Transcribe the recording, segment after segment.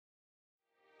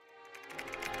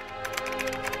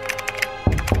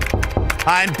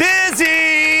I'm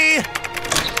busy!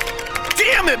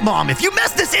 Damn it, Mom! If you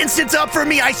mess this instance up for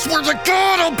me, I swear to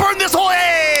God, I'll burn this whole...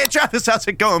 Hey, Travis, how's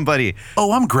it going, buddy?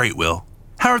 Oh, I'm great, Will.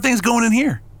 How are things going in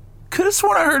here? Could have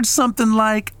sworn I heard something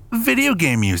like video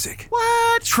game music.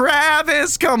 What?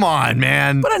 Travis, come on,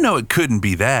 man. But I know it couldn't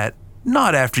be that.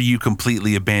 Not after you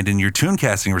completely abandoned your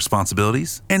tune-casting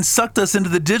responsibilities and sucked us into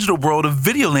the digital world of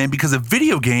Videoland because of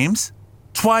video games.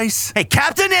 Twice. Hey,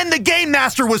 Captain and the Game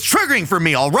Master was triggering for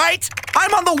me, all right?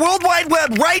 I'm on the World Wide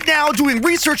Web right now doing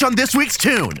research on this week's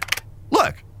tune.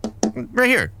 Look, right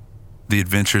here. The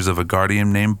adventures of a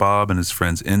guardian named Bob and his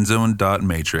friends Enzo and Dot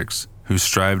Matrix, who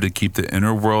strive to keep the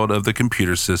inner world of the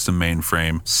computer system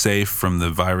mainframe safe from the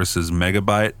virus's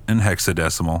megabyte and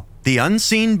hexadecimal. The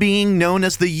unseen being known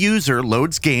as the user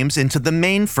loads games into the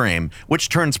mainframe, which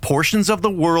turns portions of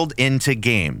the world into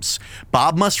games.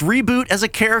 Bob must reboot as a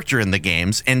character in the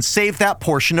games and save that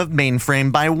portion of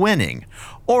mainframe by winning,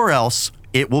 or else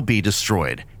it will be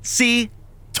destroyed. See?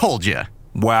 Told ya.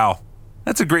 Wow.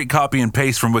 That's a great copy and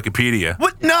paste from Wikipedia.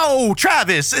 What? No,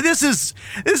 Travis, this is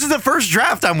the first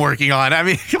draft I'm working on. I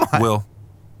mean, come on. Will,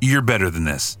 you're better than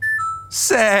this.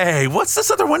 Say, what's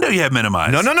this other window you have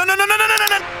minimized? No.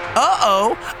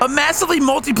 Uh-oh, a massively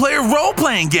multiplayer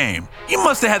role-playing game. You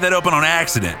must have had that open on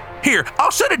accident. Here,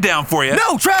 I'll shut it down for you.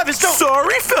 No, Travis, don't.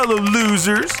 Sorry, fellow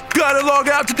losers. Gotta log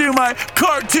out to do my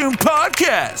cartoon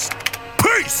podcast.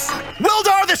 Peace!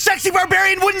 Wildar the sexy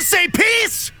barbarian wouldn't say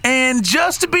peace! And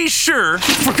just to be sure...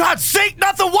 For God's sake,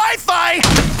 not the Wi-Fi!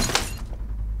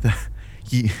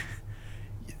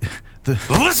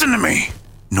 Listen to me.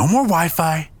 No more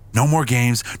Wi-Fi, no more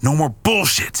games, no more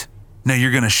bullshit. Now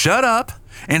you're gonna shut up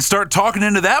and start talking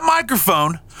into that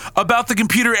microphone about the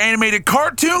computer animated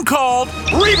cartoon called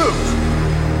Reboot!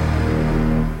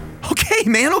 Okay,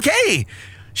 man, okay.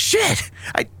 Shit,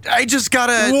 I just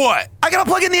gotta... What? I gotta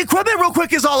plug in the equipment real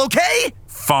quick, is all okay?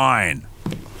 Fine.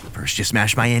 First you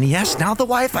smash my NES, now the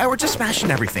Wi-Fi, we're just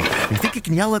smashing everything. You think you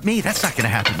can yell at me? That's not gonna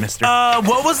happen, mister.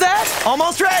 What was that?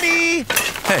 Almost ready!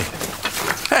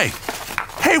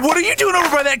 Hey, what are you doing over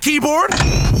by that keyboard?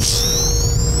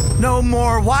 No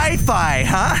more Wi-Fi,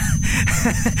 huh?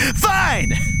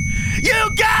 Fine!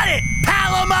 You got it,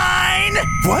 pal of mine!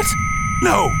 What?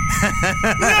 No!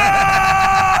 No!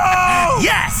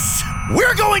 Yes!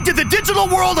 We're going to the digital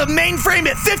world of mainframe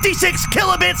at 56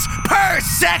 kilobits per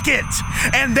second!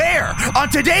 And there, on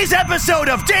today's episode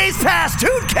of Days Past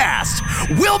Tooncast,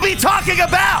 we'll be talking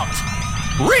about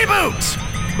Reboot!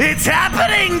 It's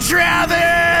happening,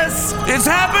 Travis! It's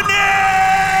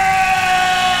happening!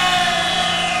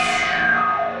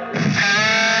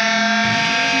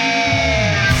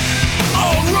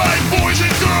 Boys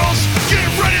and girls, get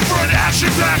ready for an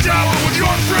action-packed hour with your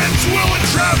friends Will and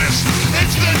Travis.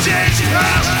 It's the Days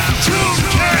Past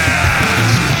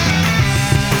Tooncast!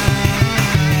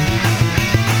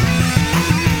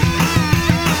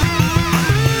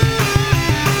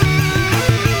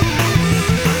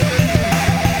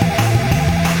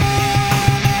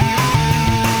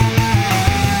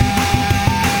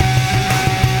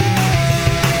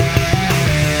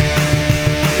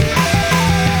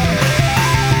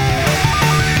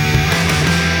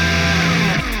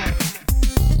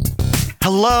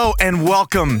 Hello and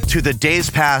welcome to the Days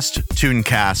Past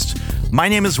Tooncast. My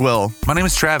name is Will. My name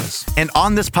is Travis. And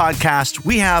on this podcast,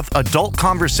 we have adult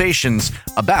conversations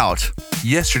about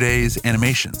yesterday's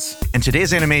animations. And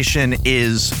today's animation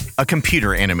is a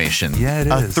computer animation. Yeah, it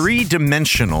is. A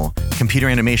three-dimensional computer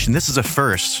animation. This is a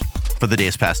first for the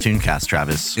Days Past Tooncast,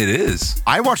 Travis. It is.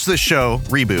 I watched this show,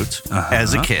 Reboot,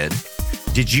 as a kid.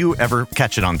 Did you ever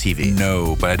catch it on TV?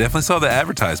 No, but I definitely saw the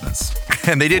advertisements.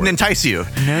 And they didn't entice you?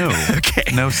 No. Okay.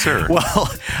 No, sir. Well,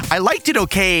 I liked it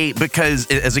okay because,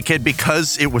 as a kid,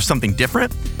 because it was something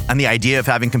different. And the idea of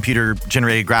having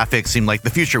computer-generated graphics seemed like the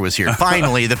future was here.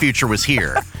 Finally, the future was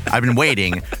here. I've been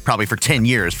waiting probably for 10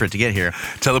 years for it to get here.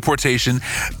 Teleportation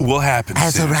will happen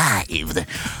Has soon. arrived.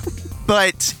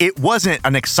 But it wasn't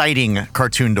an exciting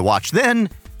cartoon to watch then.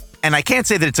 And I can't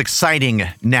say that it's exciting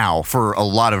now for a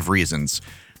lot of reasons.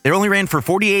 It only ran for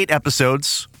 48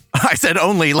 episodes. I said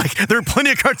only, like, there are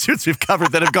plenty of cartoons we've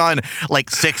covered that have gone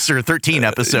like 6 or 13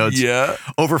 episodes. Yeah.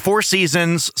 Over 4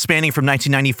 seasons, spanning from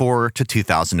 1994 to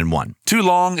 2001. Too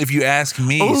long, if you ask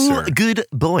me, sir. Good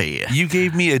boy. You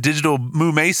gave me a digital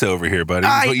Moo Mesa over here, buddy.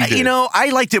 That's what you did. You know, I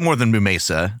liked it more than Moo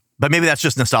Mesa. But maybe that's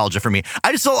just nostalgia for me.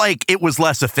 I just felt like it was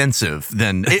less offensive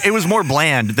than it was more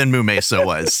bland than Moo Mesa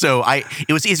was. So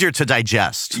it was easier to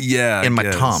digest in my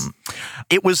tum.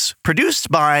 It was produced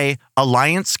by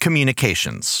Alliance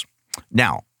Communications.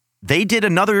 Now, they did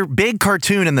another big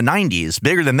cartoon in the 90s,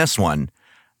 bigger than this one,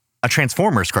 a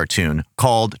Transformers cartoon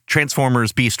called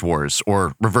Transformers Beast Wars,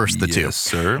 or reverse the two. Yes,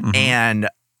 sir. Mhm. And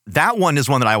that one is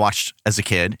one that I watched as a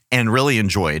kid and really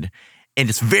enjoyed. And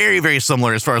it's very, very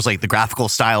similar as far as like the graphical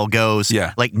style goes.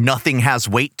 Yeah. Like nothing has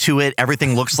weight to it.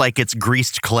 Everything looks like it's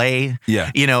greased clay.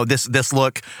 Yeah. You know, this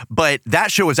look. But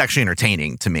that show was actually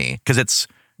entertaining to me because it's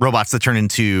robots that turn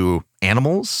into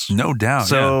animals. No doubt.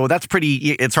 So that's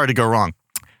it's hard to go wrong.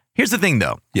 Here's the thing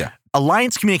though. yeah.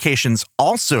 Alliance Communications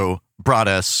also brought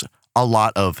us a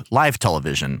lot of live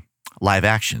television, live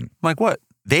action. Like what?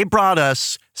 They brought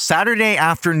us Saturday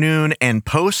afternoon and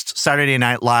post Saturday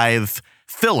Night Live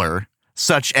filler,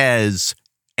 such as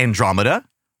Andromeda,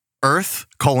 Earth: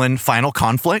 Final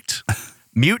Conflict,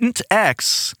 Mutant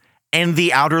X, and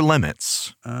The Outer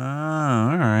Limits. Oh,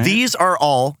 all right. These are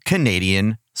all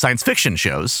Canadian science fiction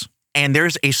shows. And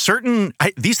there's a certain,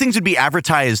 these things would be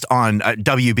advertised on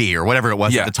WB or whatever it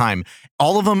was at the time.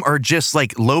 All of them are just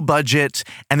like low budget.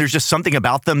 And there's just something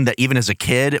about them that even as a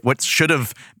kid, what should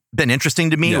have been interesting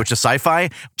to me, which is sci-fi,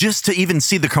 just to even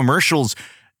see the commercials,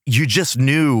 you just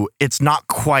knew it's not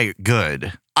quite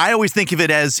good. I always think of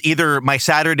it as either my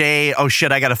Saturday, oh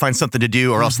shit, I got to find something to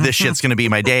do, or else this shit's going to be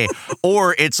my day.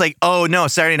 Or it's like, oh no,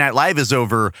 Saturday Night Live is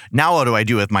over. Now what do I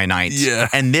do with my nights? Yeah.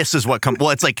 And this is what comes. Well,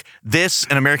 it's like this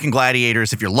and American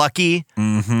Gladiators, if you're lucky,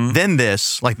 then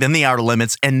this, like then The Outer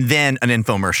Limits, and then an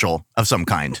infomercial of some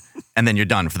kind. And then you're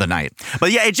done for the night.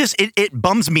 But yeah, it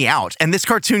bums me out. And this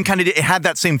cartoon kind of had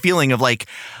that same feeling of like,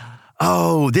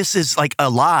 oh, this is like a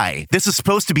lie. This is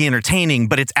supposed to be entertaining,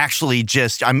 but it's actually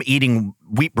just I'm eating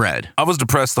wheat bread. I was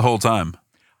depressed the whole time.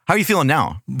 How are you feeling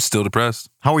now? I'm still depressed.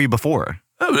 How were you before?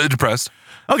 Depressed.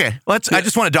 Okay, I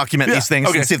just want to document these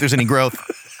things and see if there's any growth.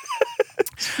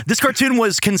 This cartoon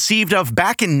was conceived of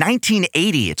back in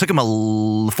 1980. It took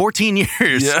them 14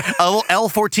 years,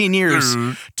 14 years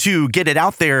to get it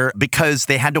out there because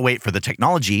they had to wait for the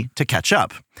technology to catch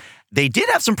up. They did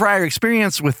have some prior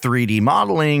experience with 3D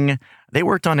modeling. They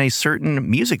worked on a certain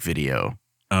music video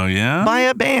Oh, yeah? by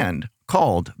a band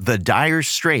called The Dire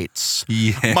Straits.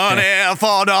 Yeah. Money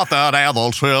for nothing and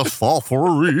the chest for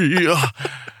free.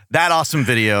 That awesome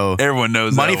video. Everyone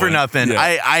knows Money that for one. Nothing.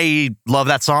 Yeah. I love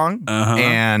that song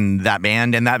and that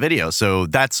band and that video. So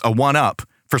that's a one-up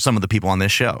for some of the people on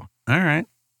this show. All right.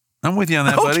 I'm with you on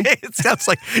that, buddy. Okay, it sounds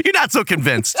like you're not so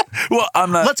convinced. Well,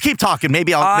 I'm not. Let's keep talking.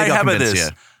 Maybe I'll How about convince this?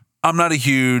 you. I'm not a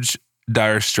huge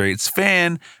Dire Straits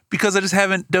fan because I just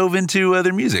haven't dove into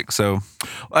their music. So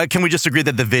Can we just agree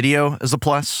that the video is a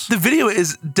plus? the video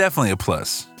is definitely a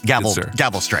plus. Gavel, Good sir.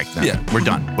 gavel strike then. Yeah. We're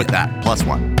done with that.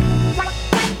 +1.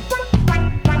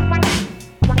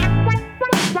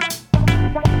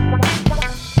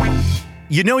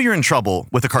 You know you're in trouble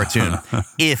with a cartoon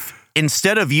if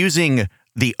instead of using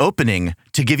the opening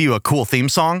to give you a cool theme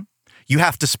song, you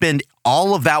have to spend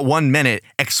all of that 1 minute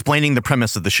explaining the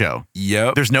premise of the show.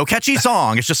 Yep. There's no catchy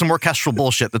song. It's just some orchestral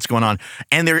bullshit that's going on.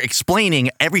 And they're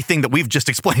explaining everything that we've just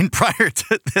explained prior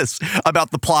to this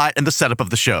about the plot and the setup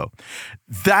of the show.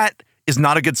 That is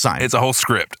not a good sign. It's a whole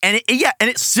script. And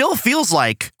it still feels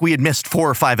like we had missed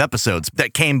 4 or 5 episodes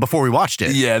that came before we watched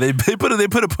it. Yeah, they put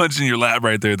a punch in your lap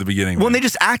right there at the beginning. Well, and man. they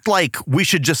just act like we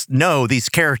should just know these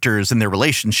characters and their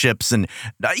relationships. And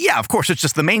of course, it's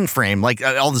just the mainframe, like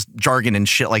all this jargon and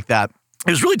shit like that. It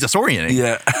was really disorienting.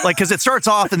 Yeah. Like, because it starts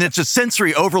off and it's just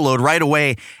sensory overload right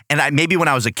away. And maybe when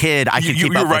I was a kid, I could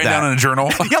keep you up with write that. down in a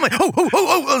journal. Yeah, I'm like,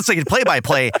 oh, it's like play by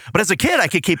play. But as a kid, I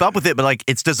could keep up with it. But like,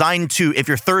 it's designed to, if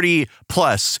you're 30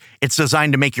 plus, it's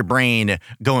designed to make your brain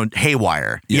go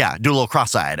haywire. Yeah, do a little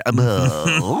cross-eyed.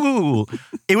 Ooh.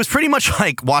 It was pretty much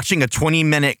like watching a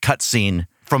 20-minute cutscene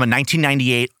from a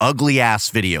 1998 ugly-ass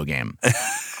video game.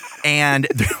 And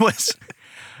there was...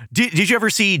 Did you ever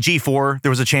see G4? There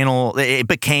was a channel. It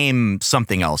became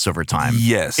something else over time.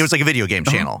 Yes. It was like a video game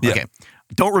channel. Yeah. Okay.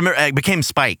 Don't remember. It became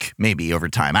Spike maybe over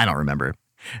time. I don't remember.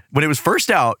 When it was first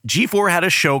out, G4 had a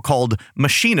show called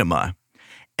Machinima.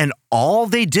 And all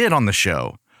they did on the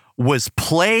show was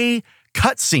play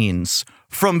cutscenes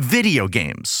from video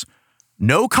games.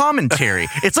 No commentary.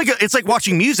 It's like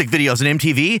watching music videos on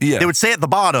MTV. Yeah. They would say at the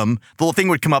bottom, the little thing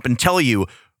would come up and tell you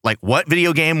like what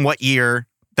video game, what year,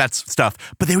 that's stuff.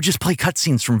 But they would just play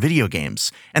cutscenes from video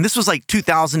games. And this was like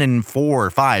 2004 or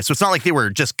 5. So it's not like they were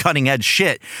just cutting edge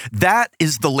shit. That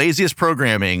is the laziest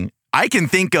programming I can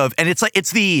think of, and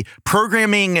it's the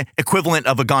programming equivalent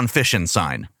of a Gone Fishing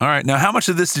sign. All right. Now, how much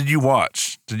of this did you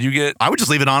watch? Did you get? I would just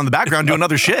leave it on in the background doing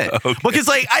other shit. Okay. Because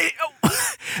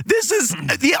this is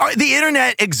the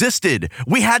internet existed.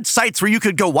 We had sites where you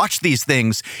could go watch these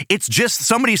things. It's just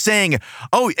somebody saying,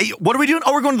 "Oh, what are we doing?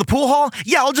 Oh, we're going to the pool hall.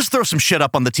 Yeah, I'll just throw some shit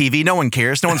up on the TV. No one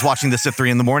cares. No one's watching this at 3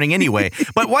 a.m. anyway."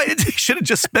 But why they should have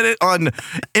just spent it on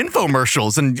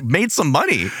infomercials and made some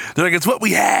money. They're like, it's what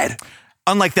we had.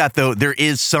 Unlike that, though, there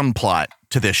is some plot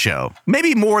to this show.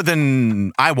 Maybe more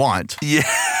than I want. Yeah.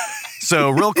 So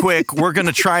real quick, we're going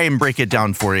to try and break it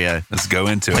down for you. Let's go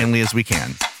into it. Plainly as we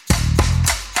can.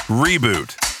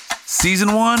 Reboot.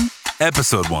 Season 1,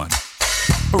 Episode 1.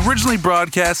 Originally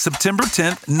broadcast September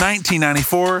 10th,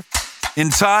 1994.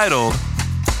 Entitled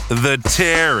The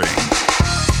Tearing.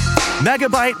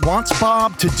 Megabyte wants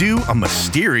Bob to do a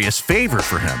mysterious favor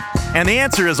for him. And the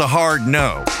answer is a hard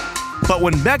no. But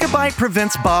when Megabyte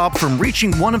prevents Bob from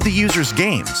reaching one of the user's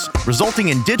games, resulting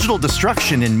in digital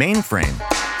destruction in mainframe,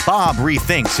 Bob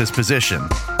rethinks his position.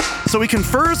 So he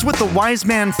confers with the wise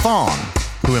man Fong,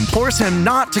 who implores him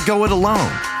not to go it alone,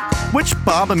 which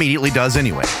Bob immediately does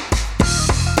anyway.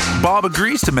 Bob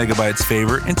agrees to Megabyte's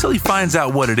favor until he finds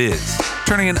out what it is,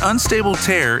 turning an unstable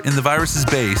tear in the virus's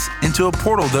base into a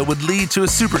portal that would lead to a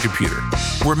supercomputer,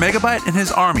 where Megabyte and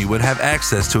his army would have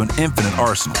access to an infinite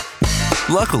arsenal.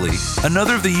 Luckily,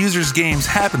 another of the user's games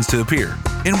happens to appear,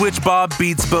 in which Bob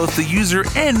beats both the user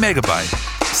and Megabyte,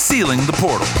 sealing the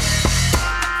portal.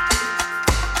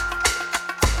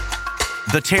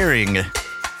 The Tearing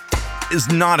is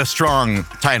not a strong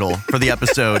title for the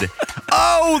episode.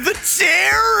 Oh, the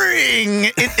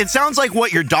tearing! It sounds like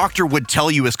what your doctor would tell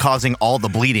you is causing all the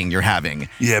bleeding you're having.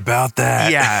 Yeah, about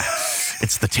that. Yeah,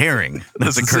 it's the tearing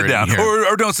that's Listen, occurring sit down. here.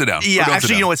 Or don't sit down. Yeah, Or don't sit actually,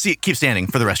 down. you know what? Keep standing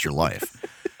for the rest of your life.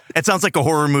 It sounds like a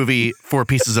horror movie, 4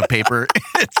 pieces of paper.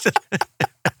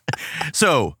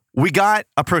 So, we got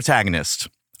a protagonist,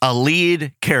 a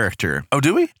lead character, Oh,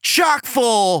 do we? chock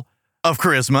full of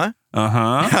charisma.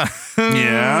 Uh-huh.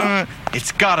 Yeah.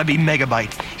 It's gotta be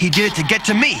Megabyte. He did it to get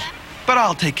to me. But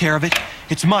I'll take care of it.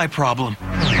 It's my problem.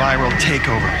 Viral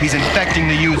takeover. He's infecting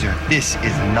the user. This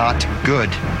is not good.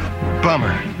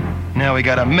 Bummer. Now we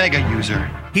got a mega user.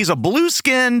 He's a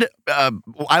blue-skinned,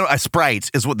 a sprite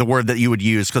is what the word that you would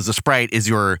use, because the sprite is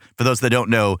for those that don't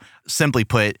know, simply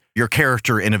put, your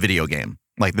character in a video game.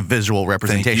 Like the visual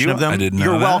representation you. of them. I didn't know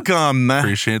You're that. welcome.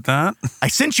 Appreciate that. I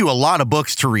sent you a lot of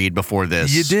books to read before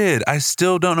this. You did. I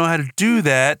still don't know how to do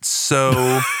that,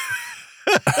 so...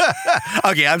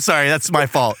 Okay, I'm sorry. That's my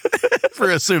fault for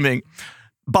assuming.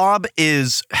 Bob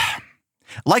is,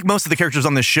 like most of the characters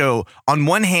on this show, on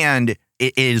one hand,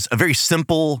 it is a very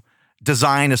simple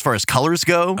design as far as colors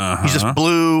go. He's just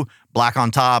blue, black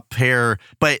on top, hair,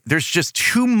 but there's just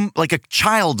like a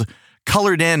child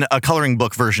colored in a coloring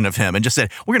book version of him and just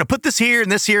said, we're going to put this here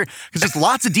and this here, because there's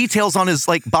lots of details on his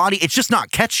like body. It's just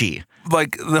not catchy.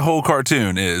 Like the whole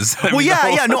cartoon is. I Well, mean,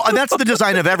 yeah, no, that's the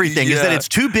design of everything, is that Yeah. it's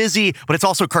too busy, but it's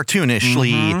also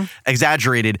cartoonishly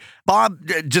exaggerated. Bob,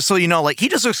 just so you know, like he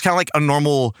just looks kind of like a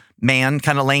normal man,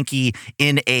 kind of lanky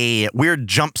in a weird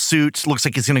jumpsuit. Looks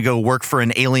like he's going to go work for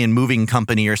an alien moving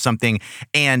company or something.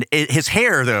 And his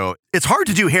hair, though, it's hard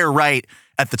to do hair right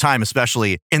at the time,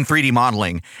 especially in 3D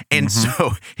modeling. And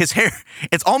so his hair,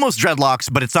 it's almost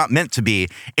dreadlocks, but it's not meant to be.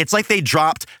 It's like they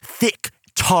dropped thick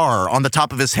tar on the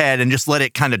top of his head and just let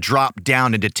it kind of drop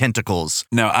down into tentacles.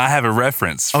 Now, I have a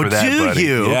reference for that, do buddy.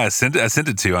 you? Yeah, I sent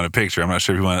it to you on a picture. I'm not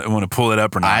sure if you want to pull it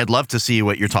up or not. I'd love to see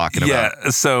what you're talking about. Yeah,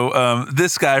 so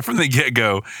this guy from the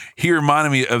get-go, he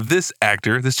reminded me of this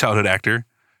childhood actor,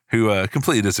 who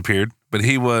completely disappeared, but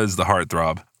he was the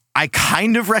heartthrob. I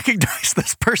kind of recognize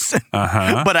this person,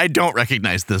 but I don't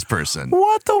recognize this person.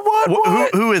 What the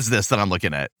what? Who is this that I'm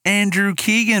looking at? Andrew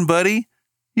Keegan, buddy.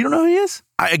 You don't know who he is?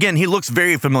 Again, he looks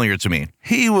very familiar to me.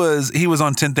 He was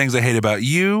on 10 Things I Hate About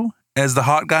You as the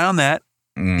hot guy on that.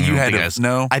 You had to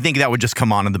know. I think that would just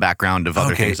come on in the background of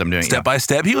other Okay, things I'm doing. step by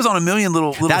step. He was on a million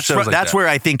little That's shows like that's that. where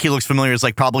I think he looks familiar, is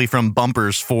like probably from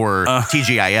bumpers for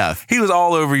TGIF. He was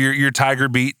all over your Tiger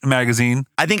Beat magazine.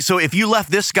 I think so. If you left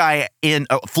this guy in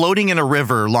floating in a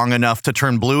river long enough to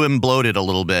turn blue and bloated a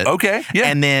little bit, Okay, yeah.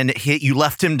 and then you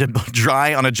left him to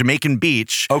dry on a Jamaican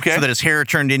beach, Okay. so that his hair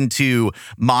turned into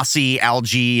mossy,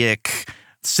 algaeic,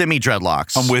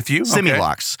 semi-dreadlocks. I'm with you. Okay.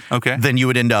 Semi-locks. Okay. Then you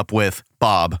would end up with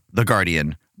Bob, the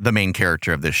Guardian, the main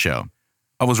character of this show.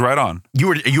 I was right on. You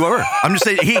were. I'm just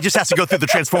saying, he just has to go through the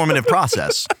transformative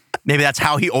process. Maybe that's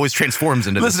how he always transforms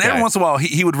into this Listen, guy. every once in a while,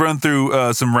 he would run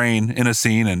through some rain in a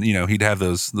scene, and he'd have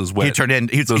those wet. He'd turn in.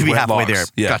 He'd those be wet halfway locks. there.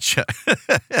 Yeah. Gotcha.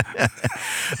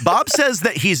 Bob says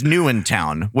that he's new in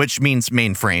town, which means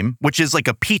mainframe, which is like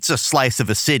a pizza slice of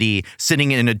a city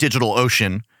sitting in a digital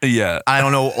ocean. Yeah. I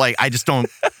don't know. Like, I just don't.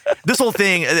 This whole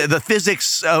thing, the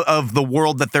physics of the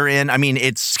world that they're in. I mean,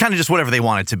 it's kind of just whatever they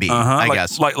want it to be. I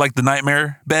guess. Like the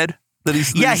nightmare bed. That he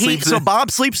sleeps in? Bob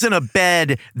sleeps in a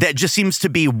bed that just seems to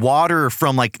be water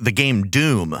from like the game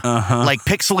Doom, like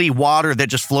pixely water that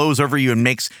just flows over you and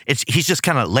makes it. He's just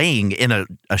kind of laying in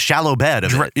a shallow bed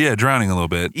of it. Yeah, drowning a little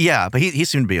bit. Yeah, but he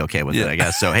seemed to be okay with it, I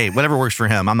guess. So hey, whatever works for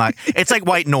him. I'm not. It's like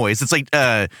white noise. It's like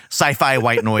sci-fi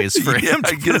white noise for him.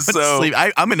 I guess so. Sleep.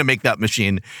 I'm going to make that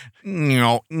machine.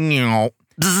 You're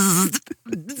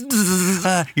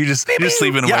just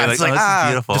sleeping away. Yeah, like, it's like, this is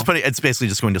beautiful. It's basically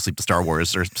just going to sleep to Star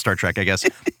Wars or Star Trek, I guess.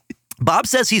 Bob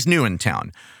says he's new in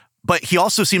town, but he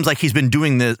also seems like he's been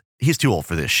doing this. He's too old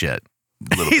for this shit.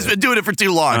 He's been doing it for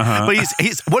too long. But he's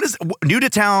new to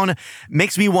town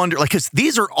makes me wonder, like, because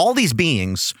all these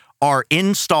beings are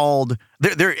installed.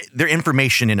 They're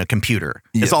information in a computer.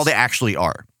 Yes. It's all they actually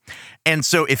are. And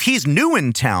so if he's new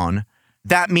in town,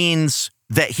 that means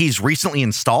that he's recently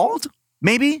installed,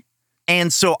 maybe.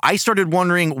 And so I started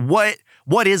wondering, what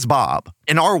is Bob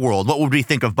in our world? What would we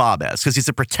think of Bob as? Because he's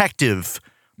a protective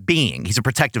being. He's a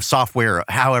protective software,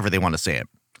 however they want to say it.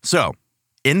 So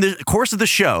in the course of the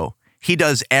show, he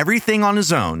does everything on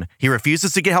his own. He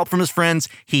refuses to get help from his friends.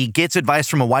 He gets advice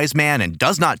from a wise man and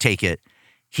does not take it.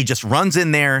 He just runs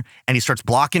in there and he starts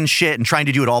blocking shit and trying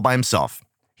to do it all by himself.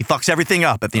 He fucks everything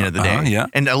up at the end of the day. Yeah.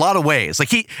 In a lot of ways. Like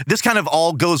this kind of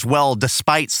all goes well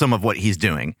despite some of what he's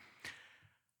doing.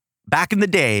 Back in the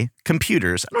day,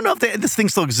 computers, I don't know if this thing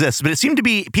still exists, but it seemed to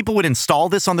be people would install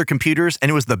this on their computers and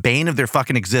it was the bane of their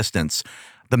fucking existence.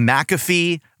 The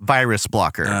McAfee virus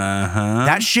blocker.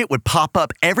 That shit would pop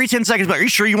up every 10 seconds. Like, are you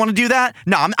sure you want to do that?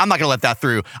 No, I'm not going to let that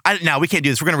through. No, we can't do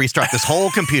this. We're going to restart this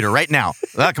whole computer right now.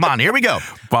 Come on, here we go.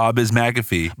 Bob is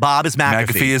McAfee. Bob is McAfee.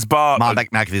 McAfee is Bob.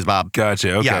 McAfee is Bob.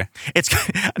 Gotcha. Okay.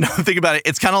 Yeah. No, think about it.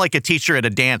 It's kind of like a teacher at a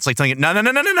dance, like telling you, no.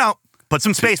 Put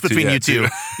some space between you two.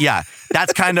 Yeah,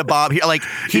 that's kind of Bob. He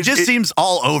just seems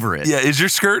all over it. Yeah, is your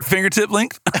skirt fingertip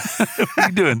length? What are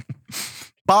you doing?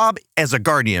 Bob as a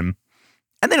guardian,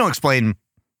 and they don't explain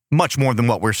much more than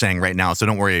what we're saying right now, so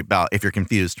don't worry about if you're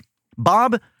confused.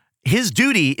 Bob, his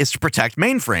duty is to protect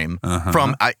Mainframe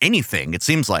from anything, it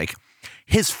seems like.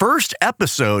 His first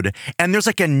episode, and there's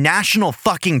like a national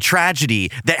fucking tragedy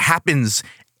that happens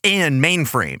in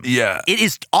Mainframe. Yeah. It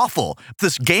is awful.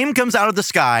 This game comes out of the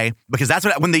sky because that's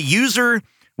when the user,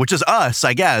 which is us,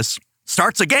 I guess,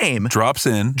 starts a game. Drops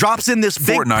in this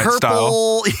big Fortnite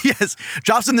purple. style. Yes.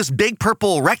 Drops in this big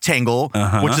purple rectangle,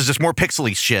 which is just more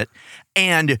pixely shit.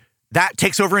 And that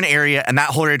takes over an area, and that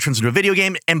whole area turns into a video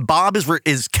game. And Bob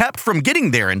is kept from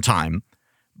getting there in time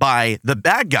by the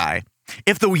bad guy.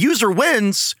 If the user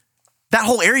wins, that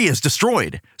whole area is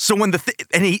destroyed. So when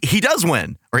and he does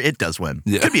win, or it does win.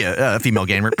 Yeah. Could be a female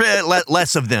gamer.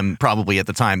 Less of them probably at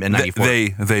the time in 94.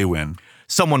 They win.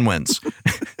 Someone wins.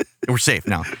 We're safe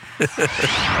now.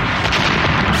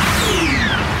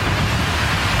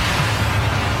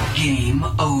 Game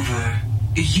over.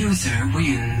 User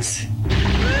wins.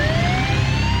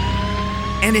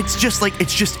 And it's just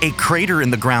a crater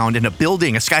in the ground in a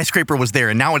building. A skyscraper was there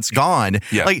and now it's gone.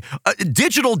 Yeah. Like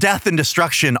digital death and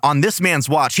destruction on this man's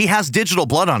watch. He has digital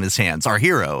blood on his hands, our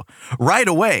hero, right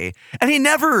away. And he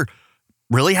never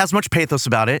really has much pathos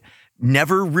about it.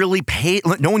 Never really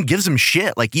no one gives him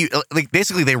shit. Like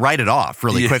basically they write it off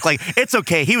really quick. Like, it's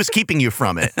okay. He was keeping you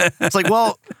from it. It's like,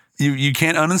 well, You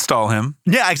can't uninstall him.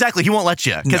 Yeah, exactly. He won't let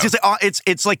you. Because he's like,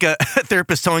 it's like a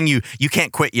therapist telling you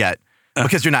can't quit yet.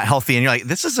 Because you're not healthy, and you're like,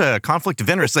 this is a conflict of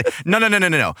interest. Like, no.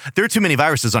 There are too many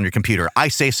viruses on your computer. I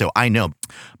say so. I know.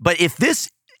 But if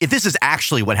this is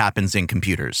actually what happens in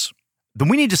computers, then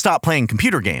we need to stop playing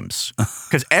computer games.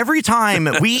 Because every time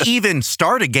we even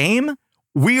start a game,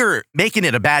 we're making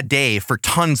it a bad day for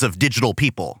tons of digital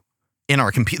people in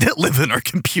our that live in our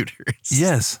computers.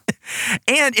 Yes.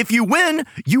 And if you win,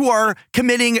 you are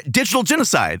committing digital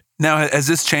genocide. Now, has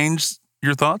this changed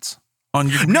your thoughts? On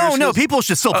your No, people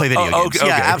should still play video games. Okay.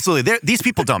 Yeah, absolutely. These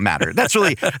people don't matter.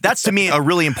 That's to me a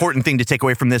really important thing to take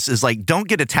away from this is like, don't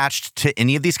get attached to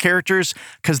any of these characters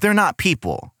because they're not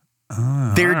people.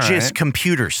 They're all just right.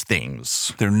 computers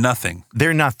things. They're nothing.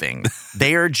 They're nothing.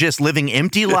 They are just living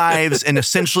empty lives in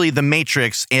essentially the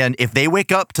Matrix. And if they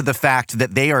wake up to the fact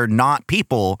that they are not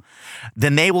people,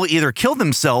 then they will either kill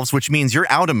themselves, which means you're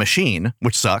out of machine,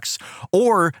 which sucks,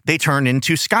 or they turn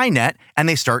into Skynet and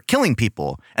they start killing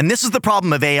people. And this is the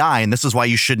problem of AI, and this is why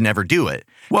you should never do it.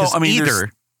 Well, 'Cause I mean,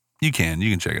 either you can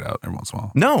check it out every once in a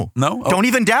while. no, No? Oh. don't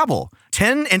even dabble.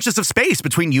 10 inches of space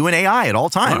between you and AI at all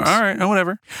times. All right,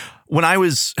 whatever. When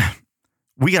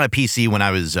we got a PC when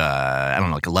I was, I don't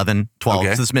know, like 11, 12,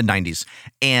 Okay. so this mid-90s.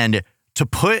 And to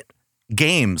put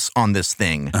games on this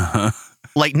thing,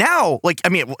 like now, like, I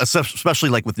mean, especially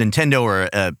like with Nintendo or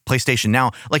PlayStation now,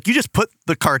 like you just put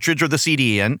the cartridge or the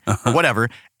CD in or whatever,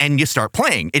 and you start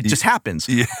playing. It just happens.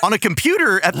 Yeah. On a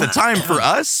computer at the time for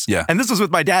us, Yeah. and this was with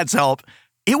my dad's help,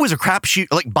 it was a crapshoot.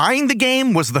 Like buying the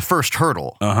game was the first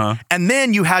hurdle. And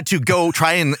then you had to go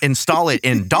try and install it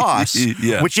in DOS,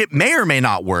 Yeah. which it may or may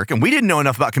not work. And we didn't know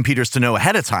enough about computers to know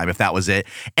ahead of time if that was it.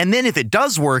 And then if it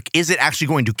does work, is it actually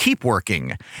going to keep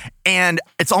working? And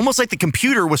it's almost like the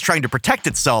computer was trying to protect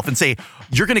itself and say,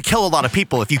 you're going to kill a lot of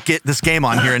people if you get this game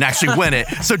on here and actually win it.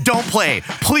 So don't play.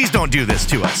 Please don't do this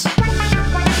to us.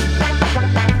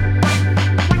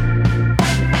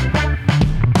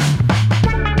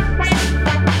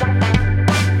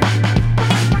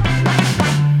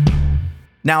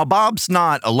 Now, Bob's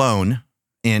not alone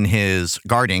in his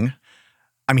guarding.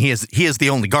 I mean, he is the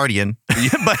only guardian,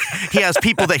 but he has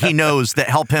people that he knows that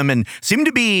help him and seem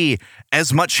to be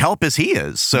as much help as he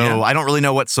is. So Yeah. I don't really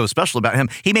know what's so special about him.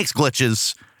 He makes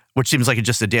glitches, which seems like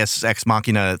just a Deus Ex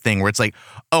Machina thing where it's like,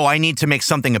 oh, I need to make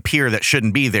something appear that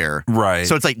shouldn't be there. Right.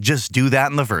 So it's like, just do that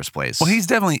in the first place. Well, he's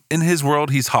definitely, in his world,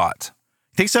 he's hot.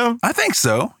 Think so? I think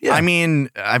so. Yeah. I mean,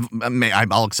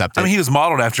 I'll accept it. I mean, he was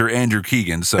modeled after Andrew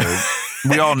Keegan, so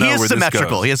we all know he is where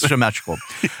symmetrical. He this is symmetrical.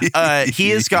 He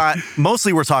has got,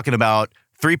 mostly we're talking about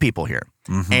 3 people here.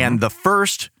 Mm-hmm. And the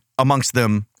first amongst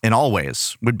them in all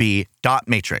ways would be Dot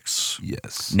Matrix, goes.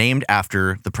 Yes. named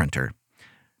after the printer.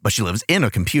 But she lives in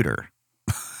a computer.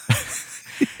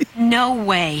 No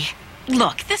way.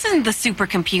 Look, this isn't the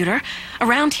supercomputer.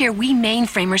 Around here, we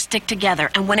mainframers stick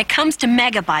together, and when it comes to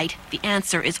Megabyte, the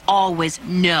answer is always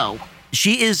no.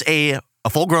 She is a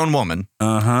full-grown woman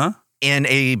in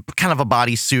a kind of a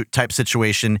bodysuit type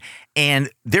situation.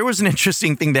 And there was an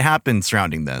interesting thing that happened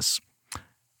surrounding this.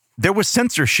 There was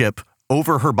censorship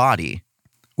over her body.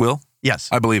 Will? Yes.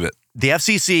 I believe it. The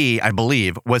FCC, I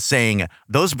believe, was saying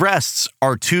those breasts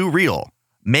are too real.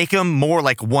 Make them more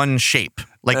like one shape,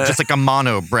 like just like a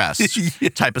mono breast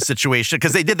type of situation.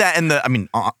 Because they did that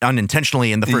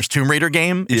unintentionally in the first Tomb Raider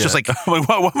game. It's just like, why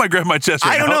am I grabbing my chest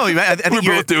right I don't now? know. I think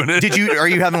We're both doing it. Are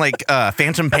you having like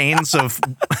phantom pains of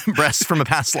breasts from a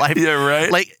past life? Yeah,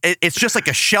 right. Like it's just like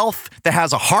a shelf that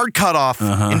has a hard cutoff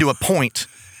into a point.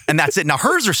 And that's it. Now,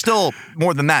 hers are still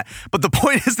more than that. But the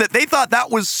point is that they thought that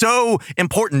was so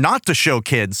important not to show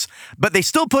kids, but they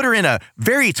still put her in a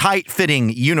very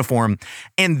tight-fitting uniform.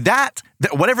 And that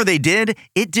whatever they did,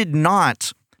 it did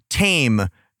not tame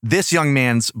this young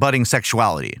man's budding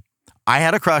sexuality. I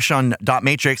had a crush on Dot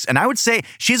Matrix, and I would say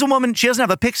she's a woman. She doesn't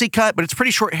have a pixie cut, but it's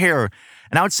pretty short hair.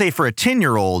 And I would say for a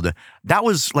 10-year-old, that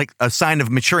was like a sign of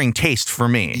maturing taste for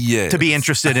me to be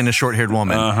interested in a short-haired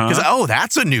woman. Because,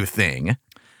 that's a new thing.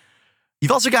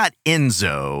 You've also got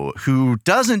Enzo, who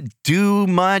doesn't do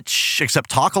much except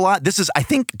talk a lot. This is, I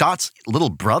think, Dot's little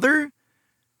brother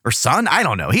or son. I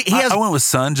don't know. He has. I went with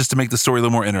son just to make the story a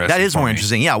little more interesting. That is for more me.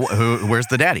 interesting. Yeah. Where's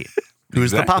the daddy?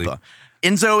 Who's Exactly. the papa?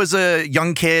 Enzo is a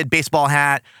young kid, baseball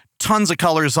hat, tons of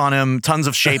colors on him, tons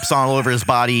of shapes all over his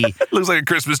body. Looks like a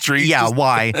Christmas tree. Yeah, Just-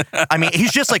 why? I mean,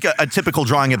 he's just like a typical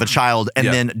drawing of a child and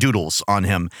Yeah. then doodles on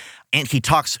him. And he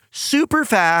talks super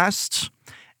fast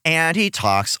and he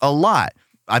talks a lot.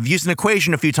 I've used an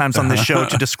equation a few times on this show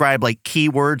to describe like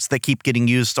keywords that keep getting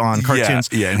used on cartoons.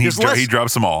 Yeah, and he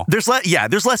drops them all. There's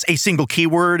less a single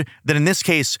keyword than in this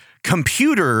case,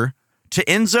 computer to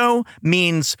Enzo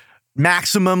means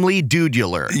maximally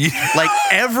dudular. Like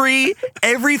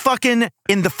every fucking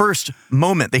in the first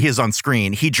moment that he is on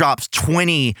screen, he drops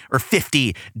 20 or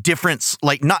 50 different,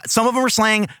 like not some of them are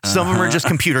slang, some of them are just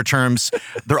computer terms.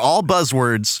 They're all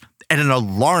buzzwords at an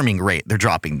alarming rate. They're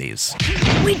dropping these.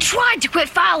 We tried to quit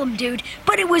Phylum, dude,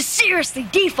 but it was seriously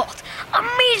default. A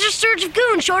major surge of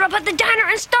goons showed up at the diner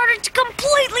and started to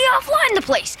completely offline the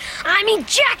place. I mean,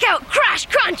 jack out, crash,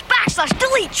 crunch, /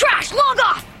 delete, trash, log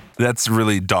off. That's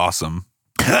really Dawsome.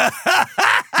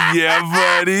 Yeah,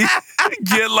 buddy.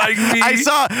 Get like me.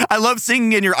 I love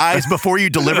seeing in your eyes before you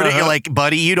delivered it. You're like,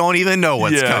 buddy, you don't even know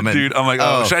what's coming. Dude, I'm like,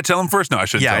 should I tell him first? No, I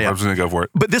shouldn't tell him. I'm just going to go for it.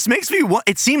 But this makes me,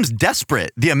 it seems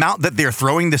desperate, the amount that they're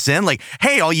throwing this in. Like,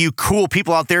 hey, all you cool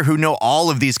people out there who know all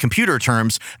of these computer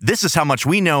terms, this is how much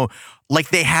we know. Like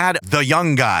they had the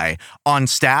young guy on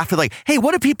staff. They're like, hey,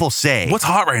 what do people say? What's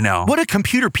hot right now? What do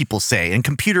computer people say in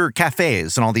computer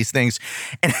cafes and all these things?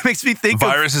 And it makes me think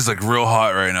Virus is like real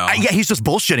hot right now. Yeah, he's just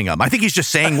bullshitting them. I think he's just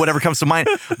saying whatever comes to mind.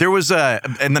 There was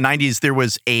in the 90s, there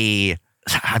was I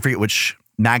forget which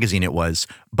magazine it was,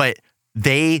 but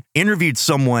they interviewed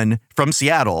someone from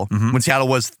Seattle when Seattle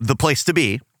was the place to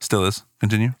be. Still is.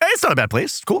 Continue. It's not a bad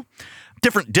place. Cool.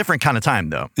 Different kind of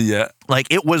time, though. Yeah. Like,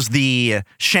 it was the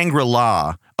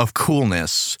Shangri-La of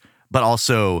coolness, but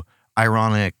also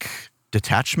ironic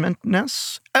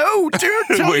detachmentness. Oh,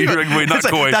 dude. wait, not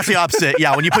coy. That's the opposite.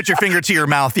 Yeah, when you put your finger to your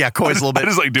mouth, coy is a little bit. I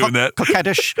just like doing that.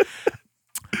 Coquettish.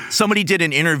 Somebody did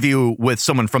an interview with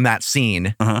someone from that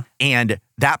scene, and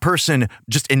that person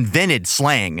just invented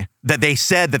slang that they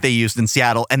said that they used in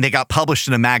Seattle, and they got published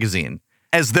in a magazine.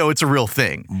 As though it's a real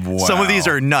thing. Wow. Some of these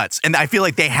are nuts. And I feel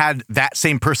like they had that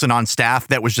same person on staff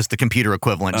that was just the computer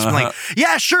equivalent. Just like,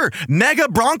 yeah, sure. Mega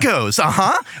Broncos.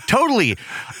 Totally.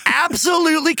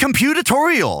 Absolutely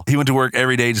computatorial. He went to work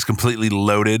every day just completely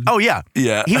loaded. Oh, yeah.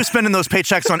 Yeah. He was spending those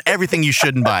paychecks on everything you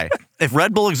shouldn't buy. If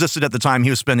Red Bull existed at the time, he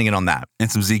was spending it on that.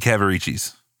 And some Z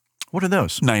Cavaricis. What are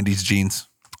those? 90s jeans.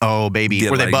 Oh, baby.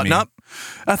 Were they button up?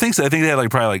 I think so. I think they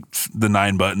had probably the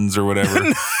 9 buttons or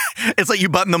whatever. It's like you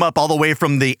button them up all the way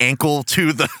from the ankle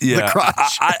to the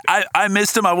crotch. I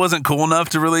missed them. I wasn't cool enough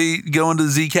to really go into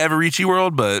Z Cavarici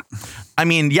world, but I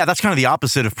mean, yeah, that's kind of the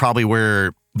opposite of probably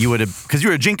where you would have, because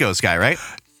you're a Jinkos guy, right?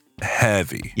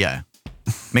 Heavy. Yeah.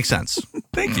 Makes sense.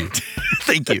 Thank you.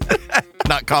 Thank you.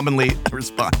 Not commonly a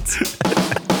response.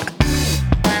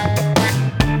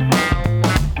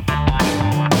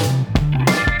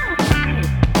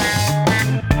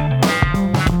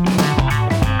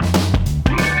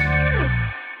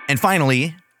 And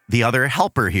finally, the other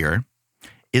helper here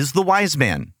is the wise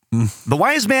man. The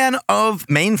wise man of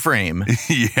mainframe.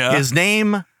 Yeah. His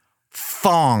name,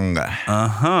 Fong.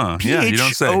 Yeah, you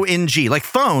don't say. P-H-O-N-G. Like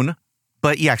phone,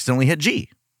 but you accidentally hit G.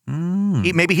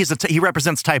 Maybe he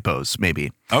represents typos,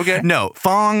 maybe. Okay. No,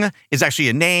 Fong is actually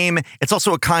a name. It's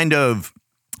also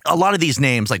a lot of these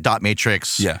names, like Dot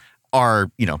Matrix,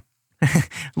 are,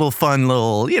 little fun,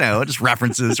 just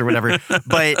references or whatever.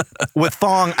 But with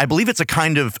Fong, I believe it's a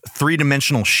kind of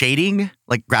 3-dimensional shading,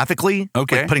 like graphically.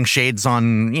 Okay. Like putting shades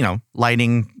on,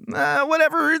 lighting,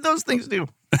 whatever those things do.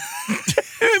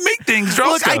 Make things, draw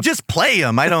Look, stuff. I just play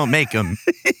them. I don't make them.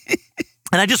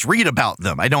 And I just read about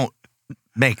them. I don't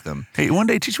make them. Hey, one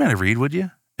day teach me how to read, would you?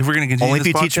 If we're going to continue Only if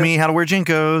this you teach podcast? me how to wear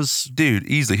Jinkos. Dude,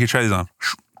 easily. Here, try these on.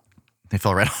 They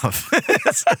fell right off.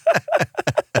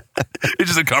 It's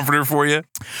just a comforter for you.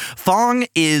 Fong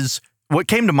is what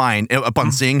came to mind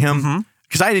upon seeing him,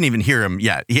 because I didn't even hear him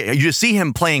yet. You just see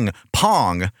him playing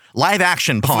Pong, live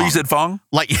action Pong. You said Fong?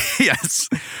 Like, yes,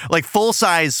 like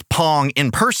full-size Pong in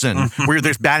person, where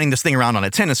there's batting this thing around on a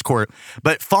tennis court.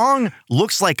 But Fong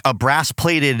looks like a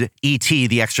brass-plated E.T.,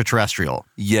 the extraterrestrial.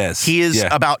 Yes. He is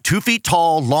about 2 feet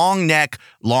tall, long neck,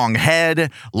 long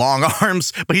head, long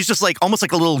arms, but he's just like almost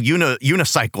like a little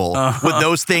unicycle with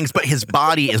those things, but his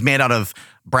body is made out of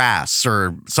brass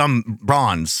or some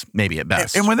bronze, maybe at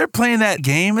best. And when they're playing that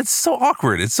game, it's so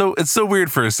awkward. It's so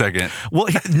weird for a second. Well,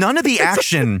 none of the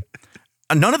action,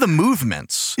 none of the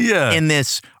movements in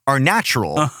this are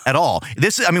natural at all.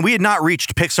 We had not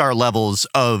reached Pixar levels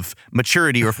of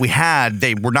maturity, or if we had,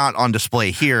 they were not on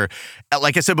display here.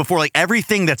 Like I said before, like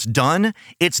everything that's done,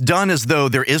 it's done as though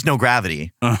there is no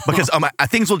gravity, because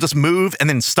things will just move and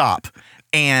then stop,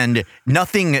 and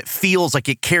nothing feels like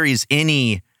it carries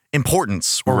any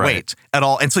importance or weight at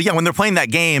all. And so, when they're playing that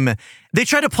game, they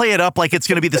try to play it up like it's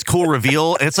going to be this cool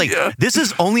reveal. And it's like, this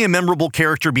is only a memorable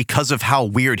character because of how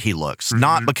weird he looks,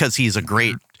 not because he's a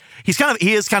great. He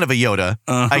is kind of a Yoda,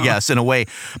 I guess, in a way.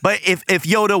 But if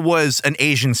Yoda was an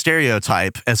Asian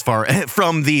stereotype as far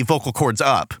from the vocal cords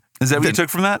up. Is that what you took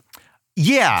from that?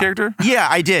 Yeah. Character? Yeah,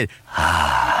 I did.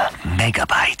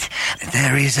 Megabyte,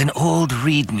 there is an old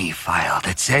README file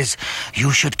that says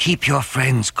you should keep your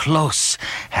friends close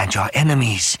and your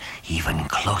enemies even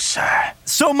closer.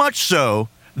 So much so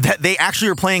that they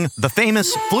actually are playing the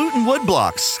famous flute and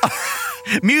woodblocks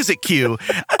music cue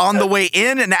on the way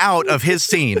in and out of his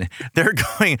scene. They're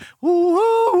going, ooh,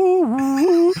 ooh,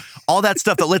 ooh, all that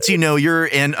stuff that lets you know you're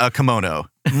in a kimono.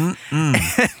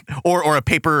 or a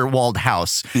paper-walled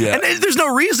house. Yeah. And there's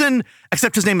no reason,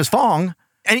 except his name is Fong.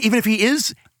 And even if he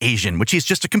is Asian, which he's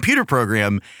just a computer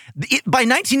program, by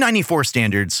 1994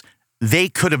 standards, they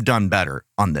could have done better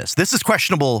on this. This is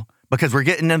questionable because we're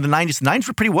getting into the 90s. The 90s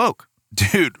were pretty woke.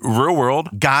 Dude, real world,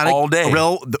 all day.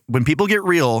 When people get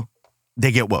real,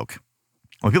 they get woke.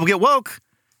 When people get woke,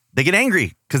 they get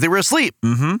angry because they were asleep.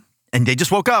 Mm-hmm. And they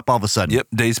just woke up all of a sudden. Yep,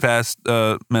 days past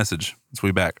message. It's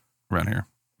we back around here.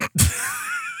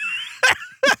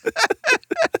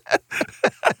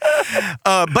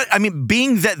 But I mean,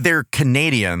 being that they're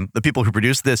Canadian, the people who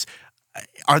produce this,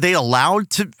 are they allowed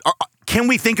to? Can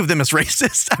we think of them as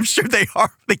racist? I'm sure they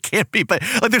are. They can't be, but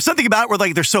like, there's something about it where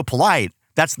like they're so polite.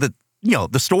 That's the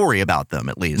the story about them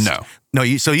at least.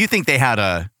 No. So you think they had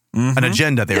an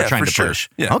agenda they were trying to push?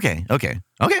 Yeah. Okay.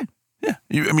 Yeah.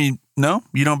 No,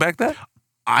 you don't back that?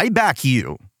 I back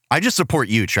you. I just support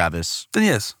you, Travis. Then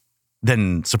yes.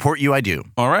 Then support you. I do.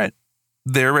 All right.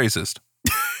 They're racist.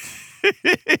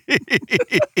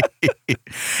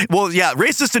 Well, yeah,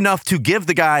 racist enough to give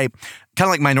the guy, kind of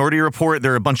like Minority Report,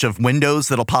 there are a bunch of windows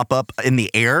that'll pop up in the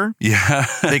air. Yeah.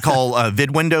 They call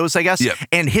vid windows, I guess. Yep.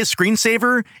 And his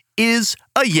screensaver is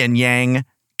a yin yang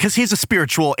because he's a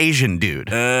spiritual Asian dude.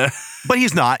 But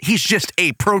he's not. He's just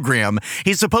a program.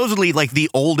 He's supposedly like the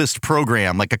oldest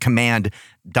program, like a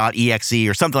command.exe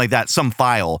or something like that, some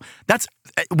file. That's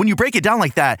when you break it down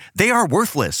like that, they are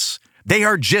worthless. They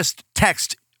are just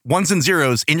text ones and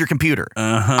zeros in your computer.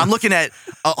 I'm looking at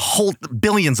a whole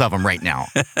billions of them right now.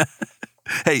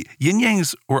 Hey, yin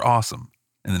yangs were awesome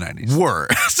in the 90s. Were.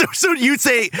 So you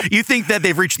think that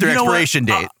they've reached their expiration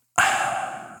date?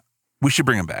 We should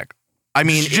bring them back. I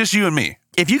mean, just you and me.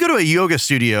 If you go to a yoga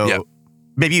studio,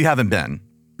 maybe you haven't been.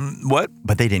 What?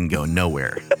 But they didn't go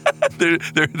nowhere.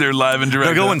 They're live and direct.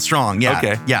 They're going strong. Yeah.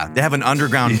 Okay. Yeah. They have an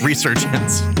underground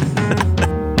resurgence.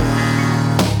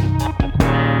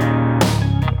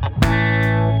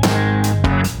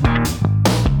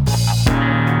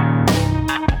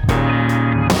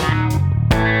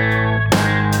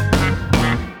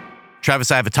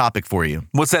 Travis, I have a topic for you.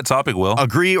 What's that topic, Will?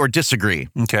 Agree or disagree?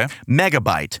 Okay.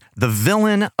 Megabyte, the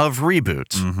villain of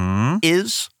Reboot,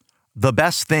 is the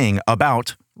best thing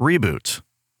about Reboot.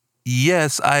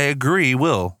 Yes, I agree,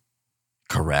 Will.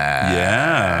 Correct.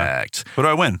 Yeah. What do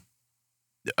I win?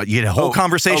 You get a whole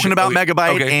conversation about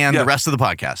Megabyte and the rest of the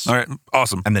podcast. All right.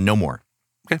 Awesome. And then no more.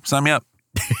 Okay. Sign me up.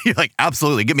 You're like,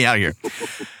 absolutely. Get me out of here.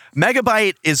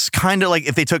 Megabyte is kind of like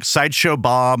if they took Sideshow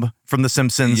Bob from The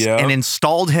Simpsons and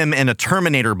installed him in a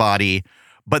Terminator body,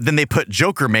 but then they put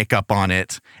Joker makeup on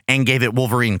it and gave it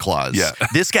Wolverine claws. Yeah.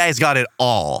 This guy's got it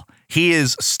all. He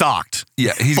is stocked.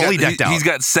 Yeah. He's fully decked out. He's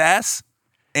got sass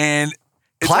and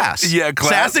class. Class.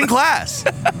 Sass and class.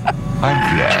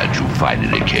 I'm glad you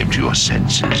finally came to your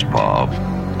senses, Bob.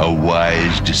 A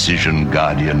wise decision,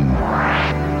 Guardian.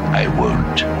 I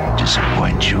won't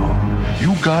disappoint you.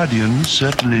 You Guardians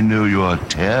certainly know your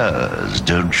tears,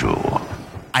 don't you?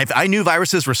 If I knew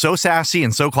viruses were so sassy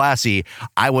and so classy,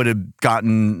 I would have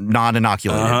gotten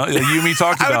non-inoculated. You and me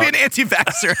talked about. I would be an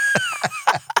anti-vaxxer.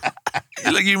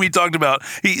 Like you and me talked about.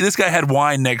 This guy had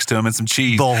wine next to him and some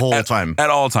cheese the whole time. At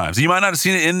all times. You might not have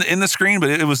seen it in the screen, but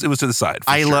it was to the side.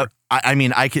 The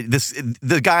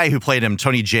guy who played him,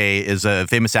 Tony Jay, is a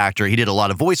famous actor. He did a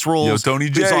lot of voice roles. Yo, Tony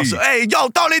Jay.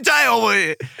 Tony Jay over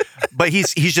here. But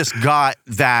he's just got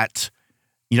that,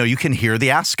 you can hear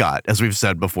the ascot, as we've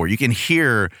said before. You can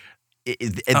hear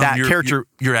that character.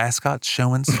 Your ascot's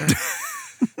showing, sir.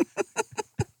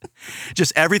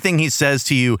 Just everything he says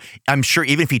to you, I'm sure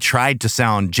even if he tried to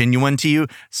sound genuine to you,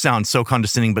 sounds so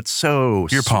condescending, but so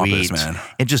You're sweet. pompous, man.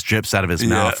 It just drips out of his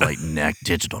mouth like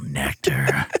digital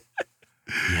nectar.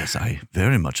 Yes, I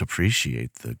very much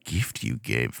appreciate the gift you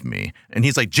gave me. And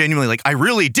he's like genuinely like, I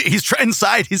really do. He's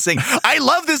inside. He's saying, I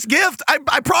love this gift.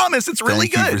 I promise it's really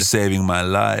good. Thank you for saving my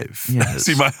life. Yes.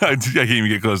 See, I can't even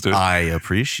get close to it. I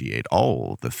appreciate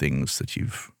all the things that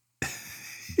you've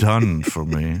done for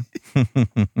me.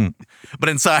 But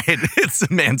inside, it's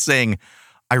a man saying,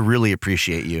 I really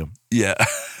appreciate you. Yeah.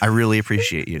 I really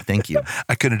appreciate you. Thank you.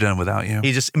 I couldn't have done without you.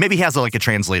 Maybe he has a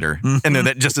translator in there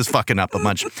that just is fucking up a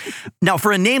bunch. Now,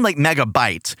 for a name like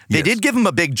Megabyte, they did give him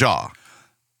a big jaw.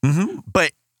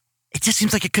 But it just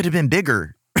seems like it could have been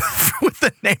bigger with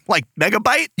a name like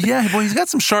Megabyte. Yeah, well, he's got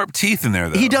some sharp teeth in there,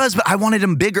 though. He does, but I wanted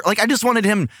him bigger. I just wanted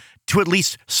him to at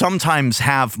least sometimes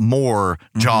have more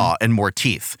jaw and more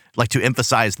teeth, to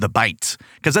emphasize the bite.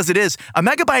 Because as it is, a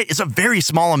megabyte is a very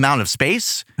small amount of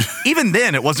space. Even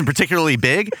then, it wasn't particularly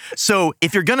big. So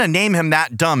if you're going to name him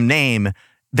that dumb name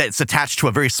that's attached to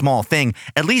a very small thing,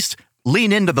 at least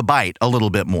lean into the bite a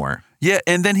little bit more. Yeah,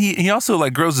 and then he also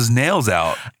grows his nails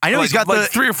out. I know he's got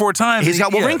 3 or 4 times. He's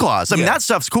got Wolverine claws. I mean, that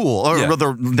stuff's cool. Or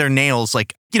their nails,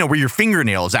 where your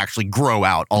fingernails actually grow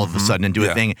out all of a sudden and do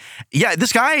a thing. Yeah,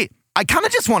 this guy, I kind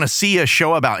of just want to see a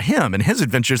show about him and his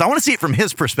adventures. I want to see it from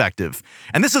his perspective.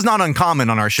 And this is not uncommon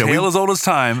on our show. Tale as old as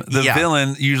time. The Yeah.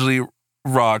 villain usually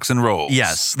rocks and rolls.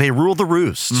 Yes, they rule the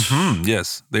roost.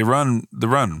 Yes, they run the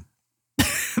run.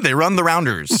 They run the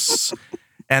rounders.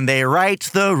 And they write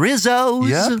the Rizzos.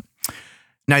 Yeah.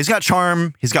 Now, he's got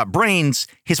charm. He's got brains.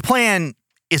 His plan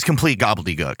is complete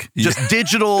gobbledygook. Just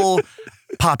digital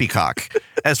poppycock,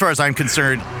 as far as I'm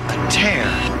concerned. A tear.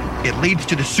 It leads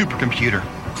to the supercomputer.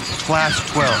 Class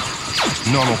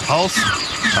 12. Normal pulse.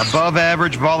 Above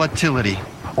average volatility.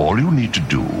 All you need to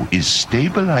do is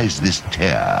stabilize this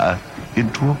tear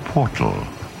into a portal.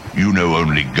 You know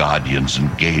only Guardians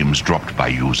and games dropped by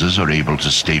users are able to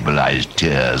stabilize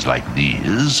tears like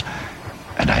these.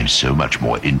 And I'm so much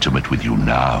more intimate with you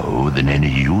now than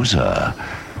any user,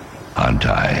 aren't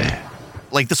I?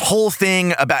 Like this whole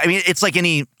thing about, I mean, it's like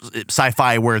any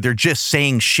sci-fi where they're just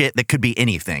saying shit that could be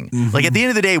anything. Like at the end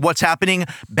of the day, what's happening?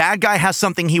 Bad guy has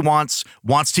something he wants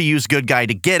to use good guy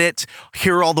to get it.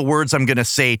 Here are all the words I'm going to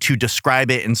say to describe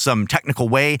it in some technical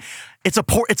way. It's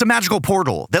a magical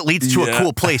portal that leads to a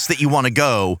cool place that you want to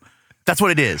go. That's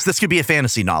what it is. This could be a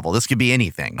fantasy novel. This could be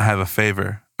anything. I have a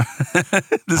favor.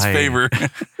 Favor.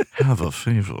 Have a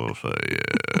favor for you.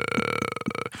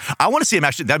 I want to see him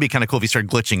actually. That'd be kind of cool if he started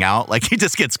glitching out. Like he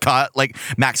just gets caught, like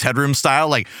Max Headroom style.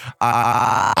 Like,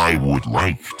 I would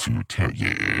like to tell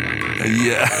you.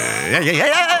 yeah.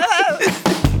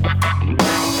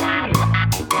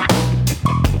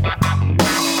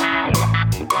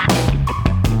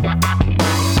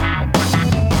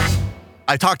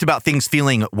 I talked about things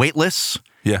feeling weightless.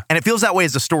 Yeah. And it feels that way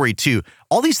as a story too.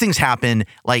 All these things happen,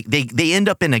 like they end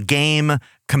up in a game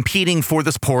competing for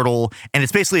this portal, and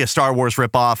it's basically a Star Wars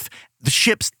ripoff. The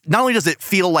ships, not only does it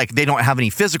feel like they don't have any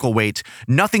physical weight,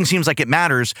 nothing seems like it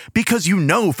matters because you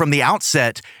know from the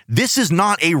outset, this is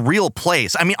not a real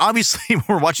place. I mean, obviously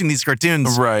we're watching these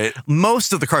cartoons. Right.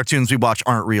 Most of the cartoons we watch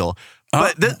aren't real.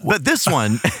 But this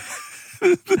one...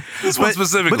 This one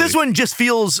specifically. But this one just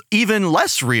feels even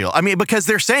less real. I mean, because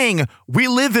they're saying we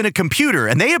live in a computer,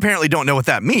 and they apparently don't know what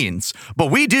that means, but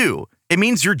we do. It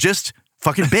means you're just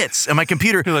fucking bits in my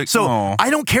computer. Like, so Aw. I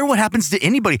don't care what happens to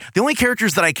anybody. The only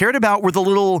characters that I cared about were the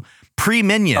little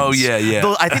pre-minions. Oh,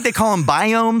 yeah. I think they call them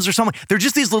biomes or something. They're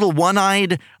just these little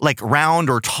one-eyed, like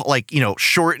round or like,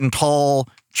 short and tall.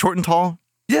 Short and tall?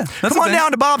 Yeah. Come on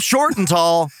down to Bob Short and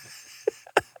Tall.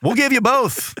 We'll give you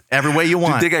both every way you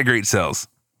want. Dude, they got great cells.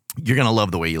 You're going to love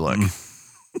the way you look.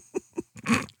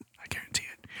 I guarantee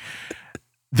it.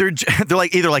 They're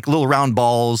like either like little round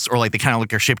balls or like they kind of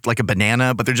look are shaped like a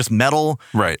banana, but they're just metal.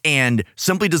 Right. And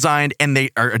simply designed, and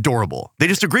they are adorable. They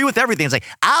just agree with everything. It's like,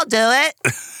 I'll do it.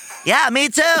 Yeah, me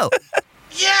too.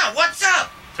 Yeah, what's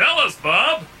up? Tell us,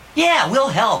 Bob. Yeah, we'll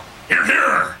help.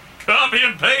 Here. Copy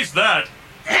and paste that.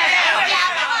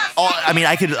 I mean,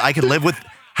 I could live with.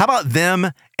 How about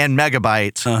them and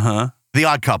Megabyte? The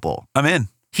Odd Couple. I'm in.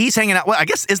 He's hanging out. Well, I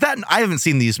guess, is that, I haven't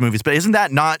seen these movies, but isn't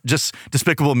that not just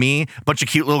Despicable Me? A bunch of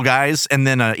cute little guys and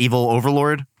then an evil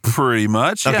overlord? Pretty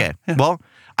much. Okay. Yeah. Well,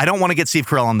 I don't want to get Steve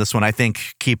Carell on this one. I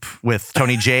think keep with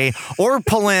Tony Jay or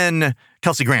pull in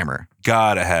Kelsey Grammer.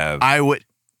 Gotta have. I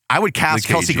would cast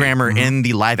Kelsey Grammer in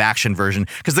the live action version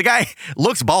because the guy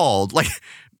looks bald. Like,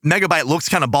 Megabyte looks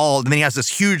kind of bald, and then he has this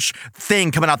huge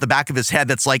thing coming out the back of his head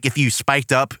that's like if you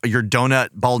spiked up your donut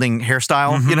balding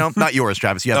hairstyle, Not yours,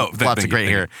 Travis. You have lots of great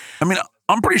hair. I mean,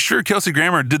 I'm pretty sure Kelsey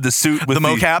Grammer did the suit with the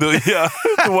mocap.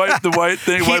 The white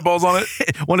thing, white balls on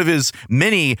it. One of his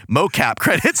many mocap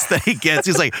credits that he gets.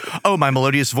 He's like, "Oh, my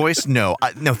melodious voice? No,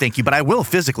 no, thank you. But I will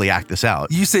physically act this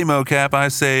out." You say mocap, I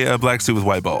say a black suit with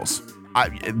white balls.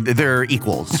 They're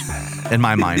equals in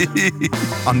my mind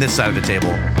on this side of the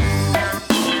table.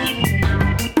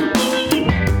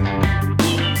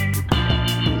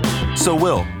 So,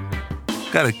 Will,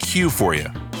 got a Q for you.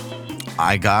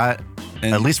 I got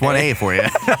at least one A for you.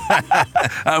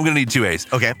 I'm going to need 2 A's.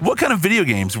 Okay. What kind of video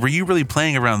games were you really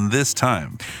playing around this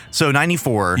time? So,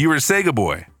 94. You were a Sega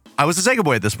boy. I was a Sega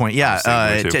boy at this point,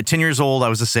 yeah. 10 years old, I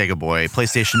was a Sega boy.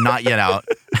 PlayStation not yet out.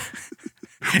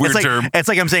 Weird term. It's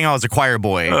like I'm saying I was a choir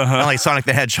boy. And like Sonic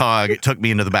the Hedgehog took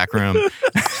me into the back room.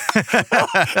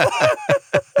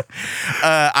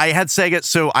 I had Sega,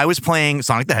 so I was playing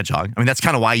Sonic the Hedgehog. I mean, that's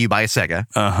kind of why you buy a Sega.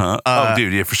 Oh,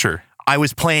 dude, yeah, for sure. I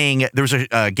was playing, there was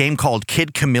a game called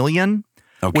Kid Chameleon,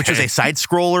 which is a side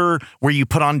scroller where you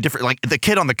put on different, like the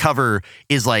kid on the cover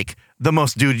is like the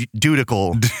most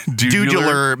dudular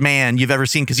man you've ever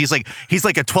seen because he's like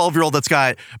a 12-year-old that's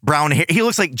got brown hair. He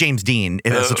looks like James Dean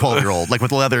as a 12-year-old, like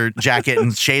with a leather jacket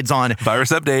and shades on.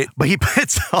 Virus update. But he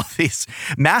puts all these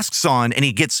masks on and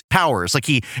he gets powers. Like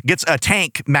he gets a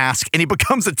tank mask and he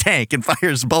becomes a tank and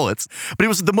fires bullets. But it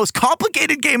was the most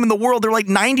complicated game in the world. There were like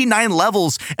 99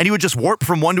 levels and he would just warp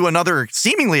from one to another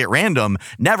seemingly at random.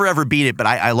 Never ever beat it, but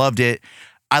I loved it.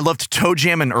 I loved Toe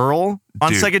Jam and Earl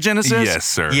on Sega Genesis. Yes,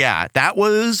 sir. Yeah, that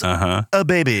was a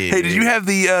baby. Hey, did you have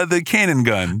the cannon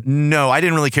gun? No, I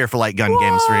didn't really care for light gun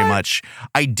games very much.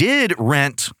 I did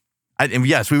rent.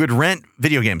 Yes, we would rent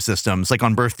video game systems like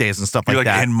on birthdays and stuff like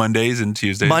that. And Mondays and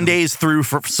Tuesdays? Mondays through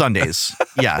for Sundays.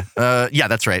 Yeah. Yeah,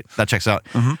 that's right. That checks out.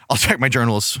 I'll check my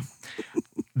journals.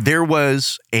 There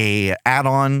was a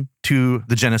add-on to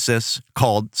the Genesis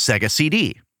called Sega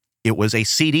CD. It was a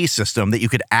CD system that you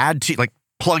could add to, like,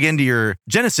 plug into your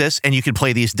Genesis, and you could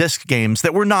play these disc games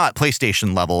that were not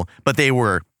PlayStation level, but they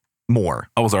were more.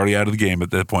 I was already out of the game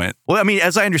at that point. Well, I mean,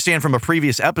 as I understand from a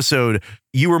previous episode,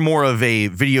 you were more of a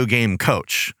video game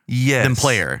coach than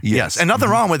player. Yes. And nothing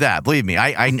wrong with that. Believe me,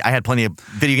 I had plenty of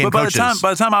video game coaches.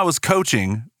 By the time I was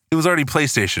coaching, it was already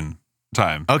PlayStation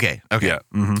time. Okay. Yeah.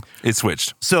 It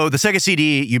switched. So the Sega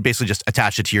CD, you basically just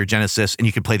attach it to your Genesis and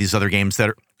you could play these other games that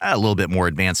are a little bit more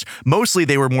advanced. Mostly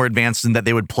they were more advanced in that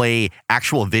they would play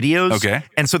actual videos. Okay.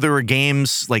 And so there were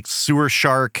games like Sewer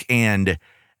Shark and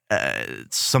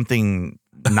something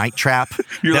Night Trap.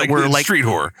 You're that like street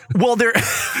horror. Well,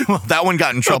 that one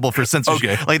got in trouble for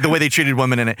censorship, like the way they treated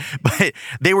women in it. But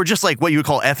they were just like what you would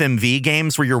call FMV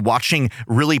games, where you're watching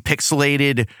really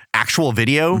pixelated actual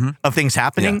video of things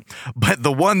happening. Yeah. But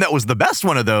the one that was the best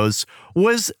one of those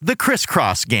was the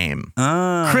Crisscross game.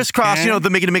 Crisscross, the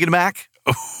make it Mac.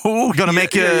 Gonna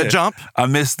make you jump. I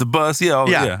missed the bus. I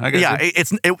got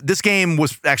you. This game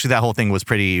was actually, that whole thing was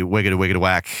pretty wigga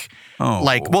whack.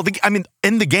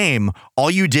 In the game,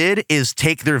 all you did is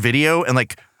take their video and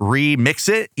like remix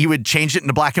it. You would change it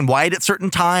into black and white at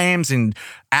certain times and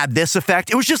add this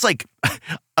effect. It was just like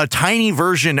a tiny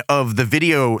version of the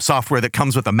video software that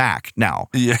comes with a Mac now.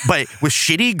 Yeah. But with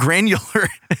shitty, granular,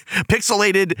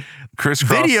 pixelated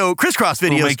crisscross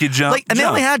videos. Will make you jump. They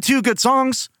only had 2 good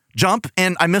songs, Jump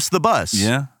and I Missed the Bus.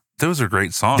 Yeah. Those are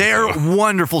great songs. They're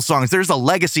wonderful songs. There's a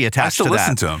legacy attached to that. I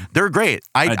still listen to them. They're great.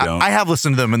 I have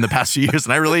listened to them in the past few years,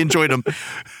 and I really enjoyed them.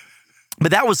 But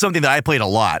that was something that I played a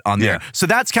lot on there. So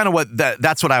that's kind of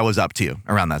that's what I was up to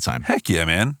around that time. Heck yeah,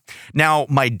 man. Now,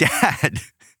 my dad...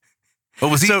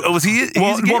 was he?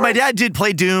 Well, my dad did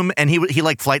play Doom, and he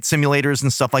liked flight simulators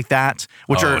and stuff like that,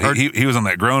 which he was on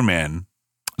that grown man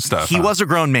stuff. He was a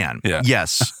grown man. Yeah.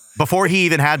 Yes. Before he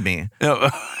even had me.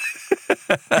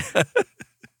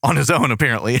 On his own,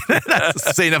 apparently.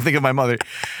 That's say nothing of my mother.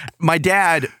 My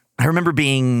dad, I remember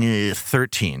being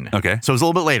 13. Okay. So it was a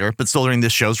little bit later, but still during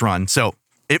this show's run. So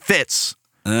it fits.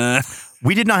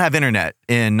 We did not have internet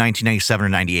in 1997 or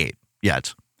 98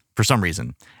 yet, for some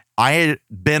reason. I had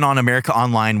been on America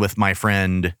Online with my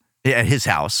friend at his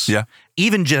house. Yeah.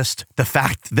 Even just the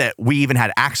fact that we even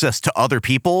had access to other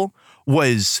people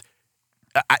was...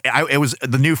 it was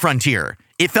the new frontier.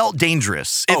 It felt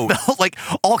dangerous. It felt like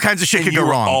all kinds of shit could go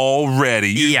wrong. All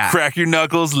ready. Crack your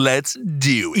knuckles. Let's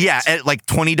do it. Yeah, at like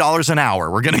 $20 an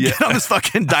hour. We're going to get on this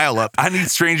fucking dial-up. I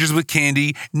need strangers with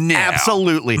candy now.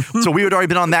 Absolutely. So we had already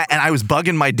been on that, and I was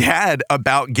bugging my dad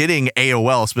about getting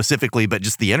AOL specifically, but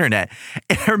just the internet.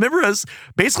 And I remember us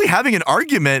basically having an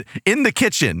argument in the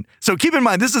kitchen. So keep in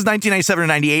mind, this is 1997 or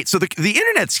 98, so the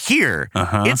internet's here.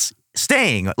 It's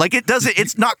staying. Like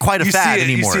it's not quite a fad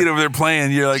anymore. You see it over there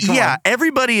playing. You're like, come on.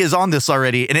 Everybody is on this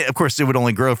already. And of course, it would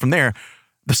only grow from there.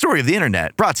 The story of the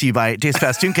internet, brought to you by Days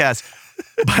Past Tooncast.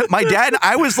 But my dad,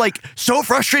 I was like so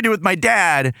frustrated with my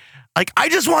dad. Like, I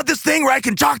just want this thing where I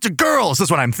can talk to girls.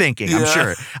 That's what I'm thinking. I'm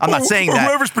sure. I'm not saying that.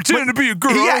 Whoever's pretending to be a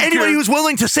girl. Yeah, anybody who's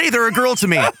willing to say they're a girl to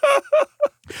me.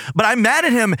 But I'm mad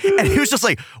at him. And he was just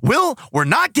like, Will, we're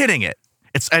not getting it.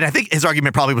 And I think his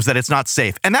argument probably was that it's not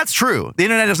safe. And that's true. The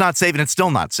internet is not safe, and it's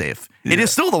still not safe. Yeah. It is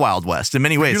still the Wild West in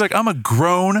many ways. You're like, I'm a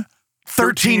grown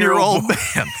 13-year-old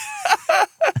man.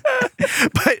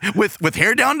 But with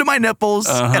hair down to my nipples,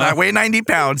 and I weigh 90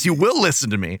 pounds, you will listen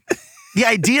to me. The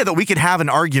idea that we could have an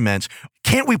argument,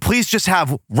 can't we please just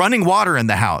have running water in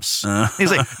the house? He's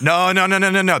like, no.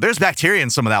 There's bacteria in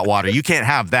some of that water. You can't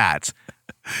have that.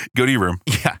 Go to your room.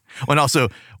 Yeah. And also,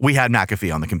 we had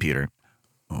McAfee on the computer.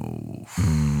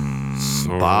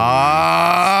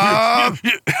 Bob,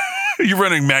 you're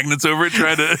running magnets over it,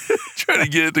 trying to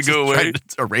get it to go away. Trying to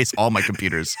erase all my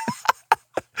computers.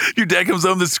 Your dad comes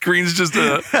home, the screen's just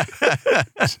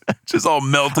all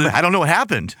melted. I don't know what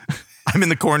happened. I'm in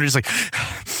the corner, just like,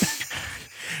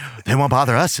 They won't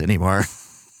bother us anymore.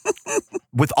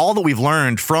 With all that we've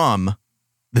learned from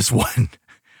this one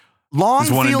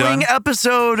long-feeling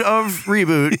episode of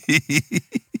Reboot,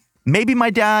 maybe my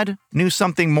dad knew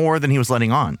something more than he was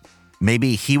letting on.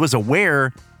 Maybe he was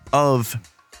aware of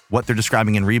what they're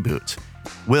describing in Reboot.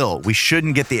 Will, we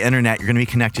shouldn't get the internet. You're going to be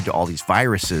connected to all these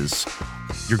viruses.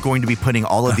 You're going to be putting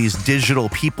all of these digital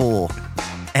people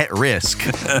at risk.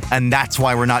 And that's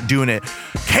why we're not doing it.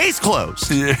 Case closed.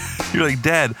 You're like,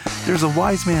 Dad, there's a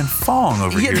wise man Fong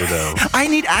over here, though. I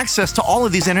need access to all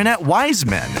of these internet wise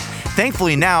men.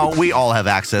 Thankfully, now we all have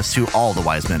access to all the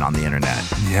wise men on the internet.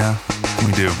 Yeah,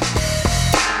 we do.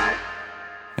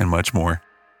 And much more.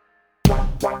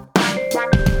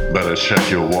 Better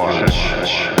check your watch.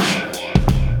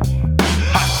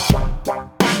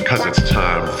 Cause it's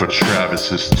time for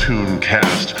Travis's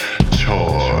Tooncast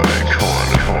Toy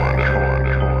Corner.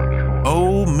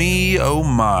 Oh me, oh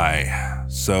my.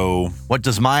 So, what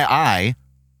does my eye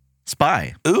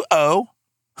spy? Ooh-oh.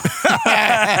 All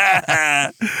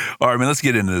right, man, let's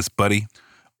get into this, buddy.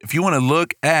 If you want to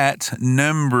look at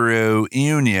numero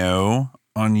uno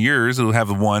on yours, it'll have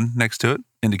a 1 next to it,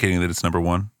 indicating that it's number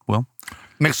 1. Well,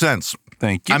 makes sense.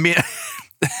 Thank you. I mean,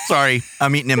 sorry,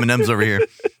 I'm eating M&Ms over here.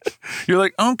 You're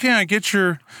like, okay, I get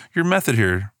your method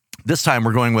here. This time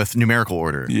we're going with numerical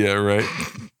order. Yeah, right.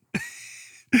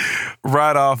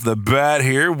 Right off the bat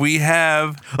here, we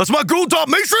have... That's my Ghoul Top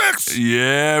Matrix!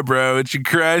 Yeah, bro, it's your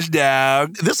crush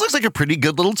dog. This looks like a pretty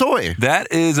good little toy.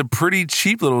 That is a pretty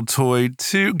cheap little toy,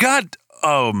 too. God,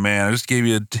 oh, man, I just gave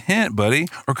you a hint, buddy.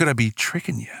 Or could I be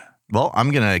tricking you? Well,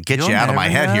 I'm going to get you out of my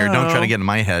head here. Don't try to get in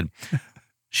my head.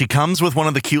 She comes with one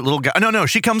of the cute little guys. No,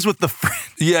 she comes with the...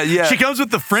 Yeah. She comes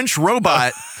with the French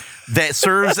robot that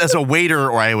serves as a waiter,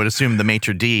 or I would assume the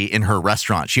maitre d' in her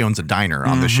restaurant. She owns a diner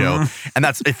on the show. And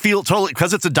it feels totally,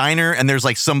 because it's a diner and there's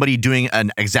like somebody doing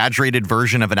an exaggerated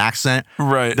version of an accent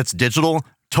that's digital,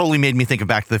 totally made me think of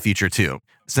Back to the Future too.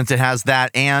 Since it has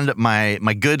that and my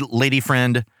good lady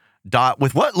friend Dot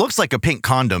with what looks like a pink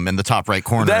condom in the top right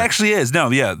corner. That actually is.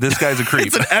 No, yeah, this guy's a creep.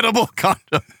 It's an edible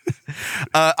condom.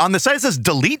 On the side it says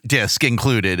delete disk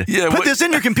included. Yeah, Put this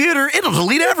in your computer, it'll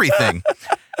delete everything.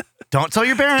 Don't tell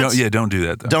your parents. Don't do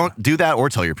that, though. Don't do that or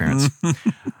tell your parents.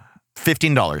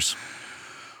 $15.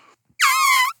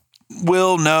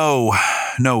 Will, no.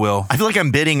 No, Will. I feel like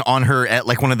I'm bidding on her at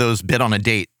like one of those bid on a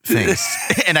date things.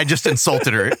 And I just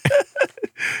insulted her.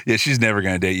 Yeah, she's never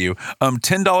going to date you.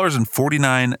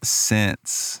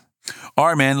 $10.49. All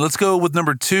right, man, let's go with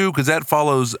number 2 because that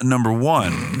follows number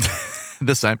 1.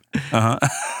 This time.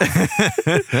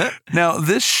 Now,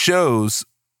 this shows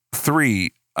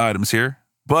 3 items here,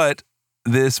 but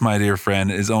this, my dear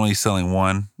friend, is only selling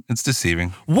 1. It's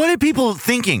deceiving. What are people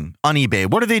thinking on eBay?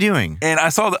 What are they doing? And I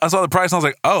saw the price and I was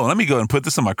like, oh, let me go and put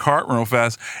this in my cart real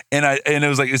fast. And it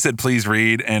was like, it said, please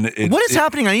read. And what is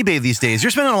happening on eBay these days?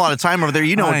 You're spending a lot of time over there.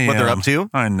 You know what they're up to.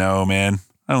 I know, man.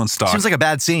 I don't stop. Seems like a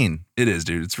bad scene. It is,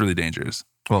 dude. It's really dangerous.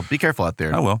 Well, be careful out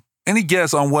there. I will. Any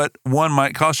guess on what one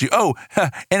might cost you? Oh,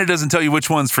 and it doesn't tell you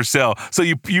which one's for sale. So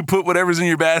you put whatever's in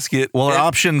your basket. Well, our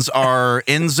options are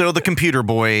Enzo the computer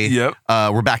boy. Yep.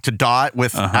 We're back to Dot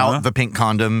without the pink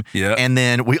condom. Yeah. And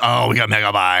then we got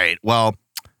Megabyte. Well,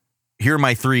 here are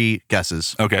my 3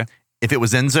 guesses. Okay. If it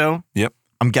was Enzo, yep.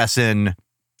 I'm guessing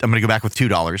I'm going to go back with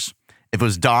 $2. If it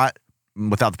was Dot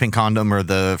without the pink condom or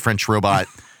the French robot,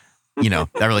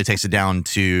 that really takes it down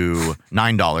to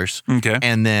 $9. Okay.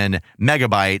 And then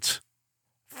Megabyte,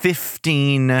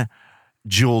 15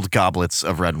 jeweled goblets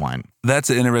of red wine. That's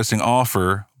an interesting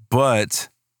offer, but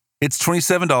it's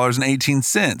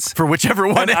 $27.18. For whichever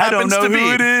one it happens to be. I don't know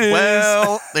who it is.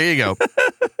 Well, there you go.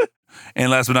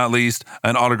 And last but not least,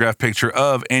 an autographed picture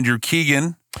of Andrew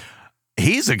Keegan.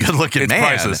 He's a good-looking man.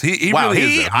 It's priceless. He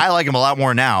really is. I like him a lot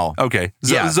more now. Okay.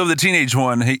 So the teenage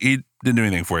one, he didn't do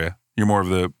anything for you. You're more of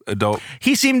the adult.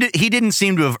 He didn't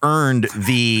seem to have earned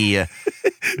the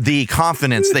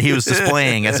confidence that he was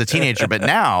displaying as a teenager. But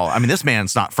now, I mean, this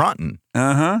man's not fronting.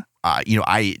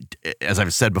 I, as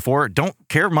I've said before, don't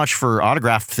care much for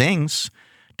autographed things.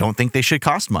 Don't think they should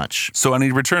cost much. So I need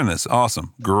to return this.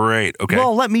 Awesome. Great. Okay.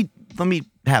 Well, let me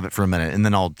have it for a minute and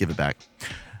then I'll give it back.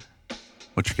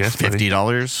 What's your guess, buddy?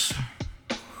 $50.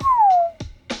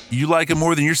 You like it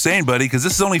more than you're saying, buddy, because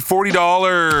this is only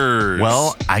 $40.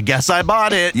 Well, I guess I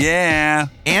bought it. Yeah.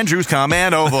 Andrew's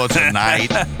coming over tonight.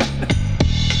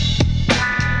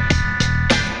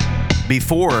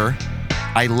 Before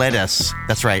I let us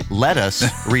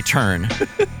return.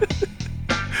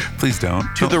 Please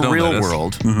don't. To the real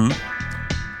world. Mm-hmm.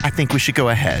 I think we should go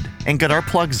ahead and get our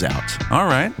plugs out. All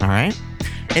right.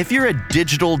 If you're a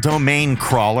digital domain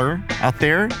crawler out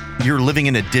there, you're living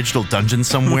in a digital dungeon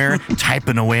somewhere,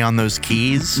 typing away on those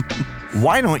keys,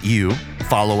 why don't you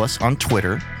follow us on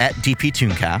Twitter at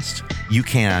DPToonCast? You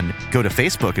can go to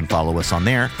Facebook and follow us on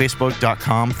there,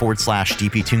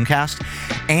 facebook.com/DPToonCast.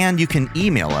 And you can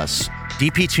email us,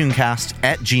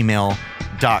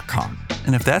 dptooncast@gmail.com.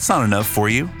 And if that's not enough for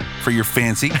you, for your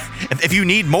fancy, if you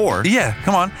need more, yeah,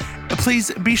 come on.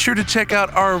 Please be sure to check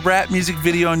out our rap music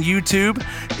video on YouTube.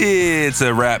 It's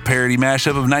a rap parody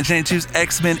mashup of 1992's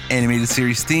X-Men animated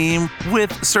series theme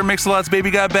with Sir Mix-a-Lot's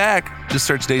Baby Got Back. Just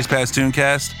search Days Past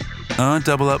Tooncast.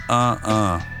 Double up,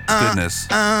 goodness.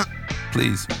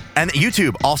 Please. And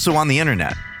YouTube, also on the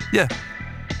internet. Yeah.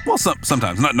 Well,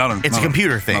 sometimes. Not on, it's not a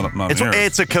computer thing. Not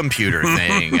it's a computer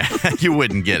thing. You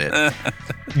wouldn't get it.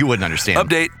 You wouldn't understand.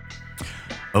 Update.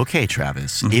 Okay,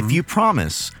 Travis, if you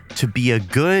promise to be a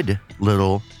good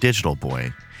little digital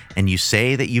boy and you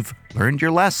say that you've learned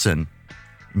your lesson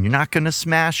and you're not going to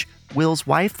smash Will's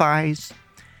Wi-Fi's,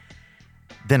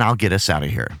 then I'll get us out of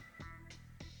here.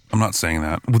 I'm not saying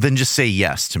that. Well, then just say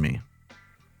yes to me.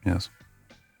 Yes.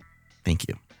 Thank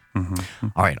you.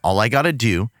 All right. All I got to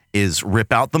do is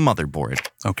rip out the motherboard.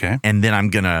 Okay. And then I'm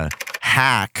going to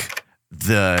hack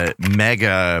the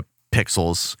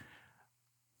megapixels.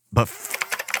 But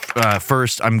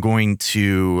first, I'm going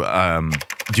to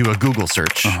do a Google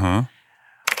search on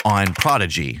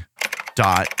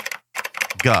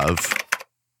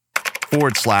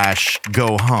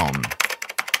prodigy.gov/go home.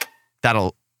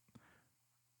 That'll.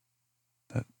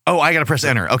 Oh, I got to press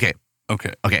enter. Okay.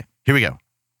 Here we go.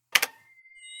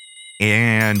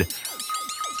 And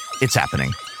it's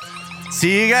happening.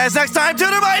 See you guys next time.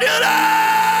 Tutor my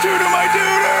duder! Tutor my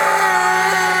duder!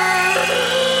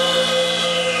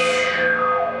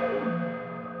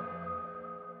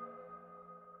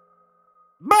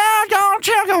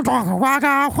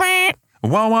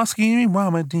 Wawa scheming,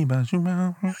 wawa dee ba shoo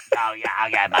ba. Oh, yeah,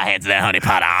 I got my hands in that honey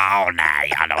pot all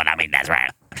night. Y'all know what I mean? That's right.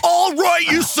 All right,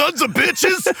 you sons of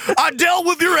bitches. I dealt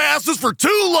with your asses for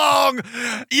too long.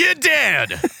 You're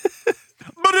dead.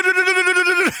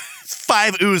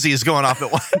 5 Uzis going off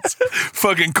at once.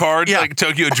 Fucking cards like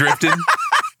Tokyo drifting.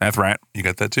 That's right. You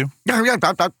got that too?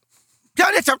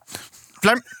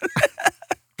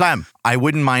 Flam. I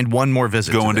wouldn't mind one more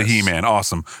visit. Going to He-Man.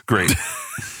 Awesome. Great.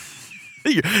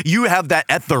 You have that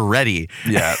at the ready.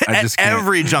 Yeah, I just at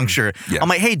every juncture. Yeah. I'm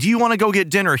like, hey, do you want to go get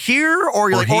dinner here or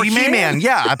you're like, or He-Man?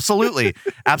 Yeah, absolutely,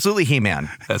 absolutely,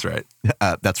 He-Man. That's right.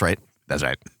 That's right. That's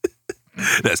right.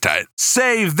 That's tight.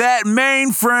 Save that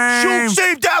mainframe.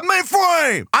 Save that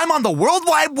mainframe. I'm on the World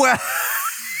Wide Web.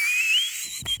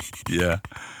 Yeah,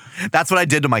 that's what I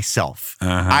did to myself.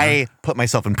 I put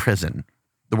myself in prison.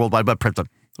 The World Wide Web prison.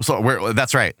 So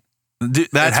that's right. Dude,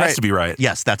 that has to be right.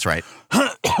 Yes, that's right.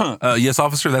 Yes,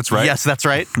 officer, that's right. Yes, that's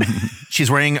right. She's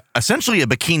wearing essentially a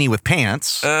bikini with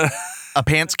pants. A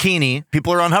pants kini.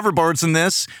 People are on hoverboards in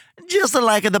this. Just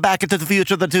like in the Back into the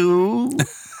Future, the two.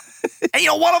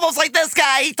 And, one of them's like this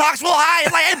guy. He talks real high.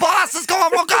 He's like, hey, boss, let's go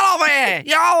over here.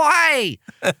 Hey.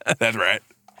 That's right.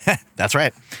 That's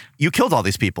right. You killed all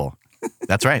these people.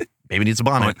 That's right. Baby needs a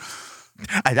bonnet.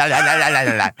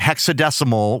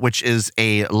 Hexadecimal, which is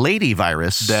a lady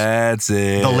virus. That's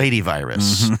it. The lady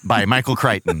virus by Michael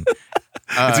Crichton.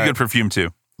 It's a good perfume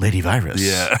too. Lady virus.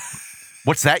 Yeah.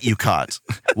 What's that you caught?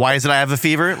 Why is it I have a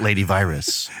fever? Lady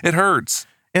virus. It hurts.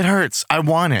 It hurts. I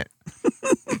want it.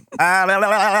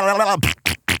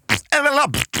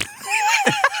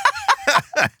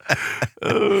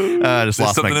 Just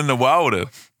lost something in the water.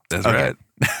 That's right.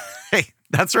 Hey,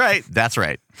 that's right. That's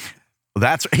right.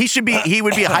 He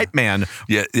would be a hype man.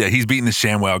 Yeah, he's beating the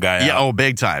ShamWow guy out. Yeah, oh,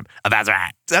 big time. That's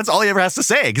right. That's all he ever has to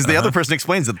say because the other person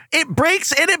explains it. It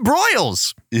breaks and it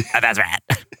broils. That's right.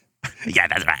 Yeah,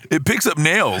 that's right. It picks up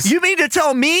nails. You mean to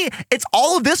tell me it's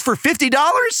all of this for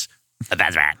 $50?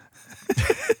 That's right.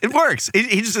 It works.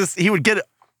 He would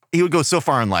go so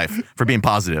far in life for being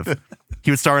positive.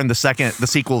 He would star in the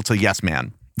sequel to Yes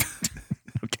Man.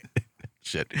 Okay.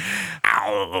 Shit.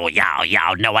 Oh,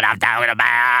 y'all know what I'm talking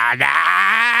about.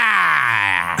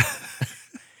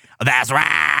 That's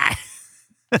right.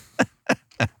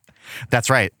 That's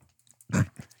right.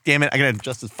 Damn it, I gotta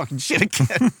adjust this fucking shit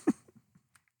again.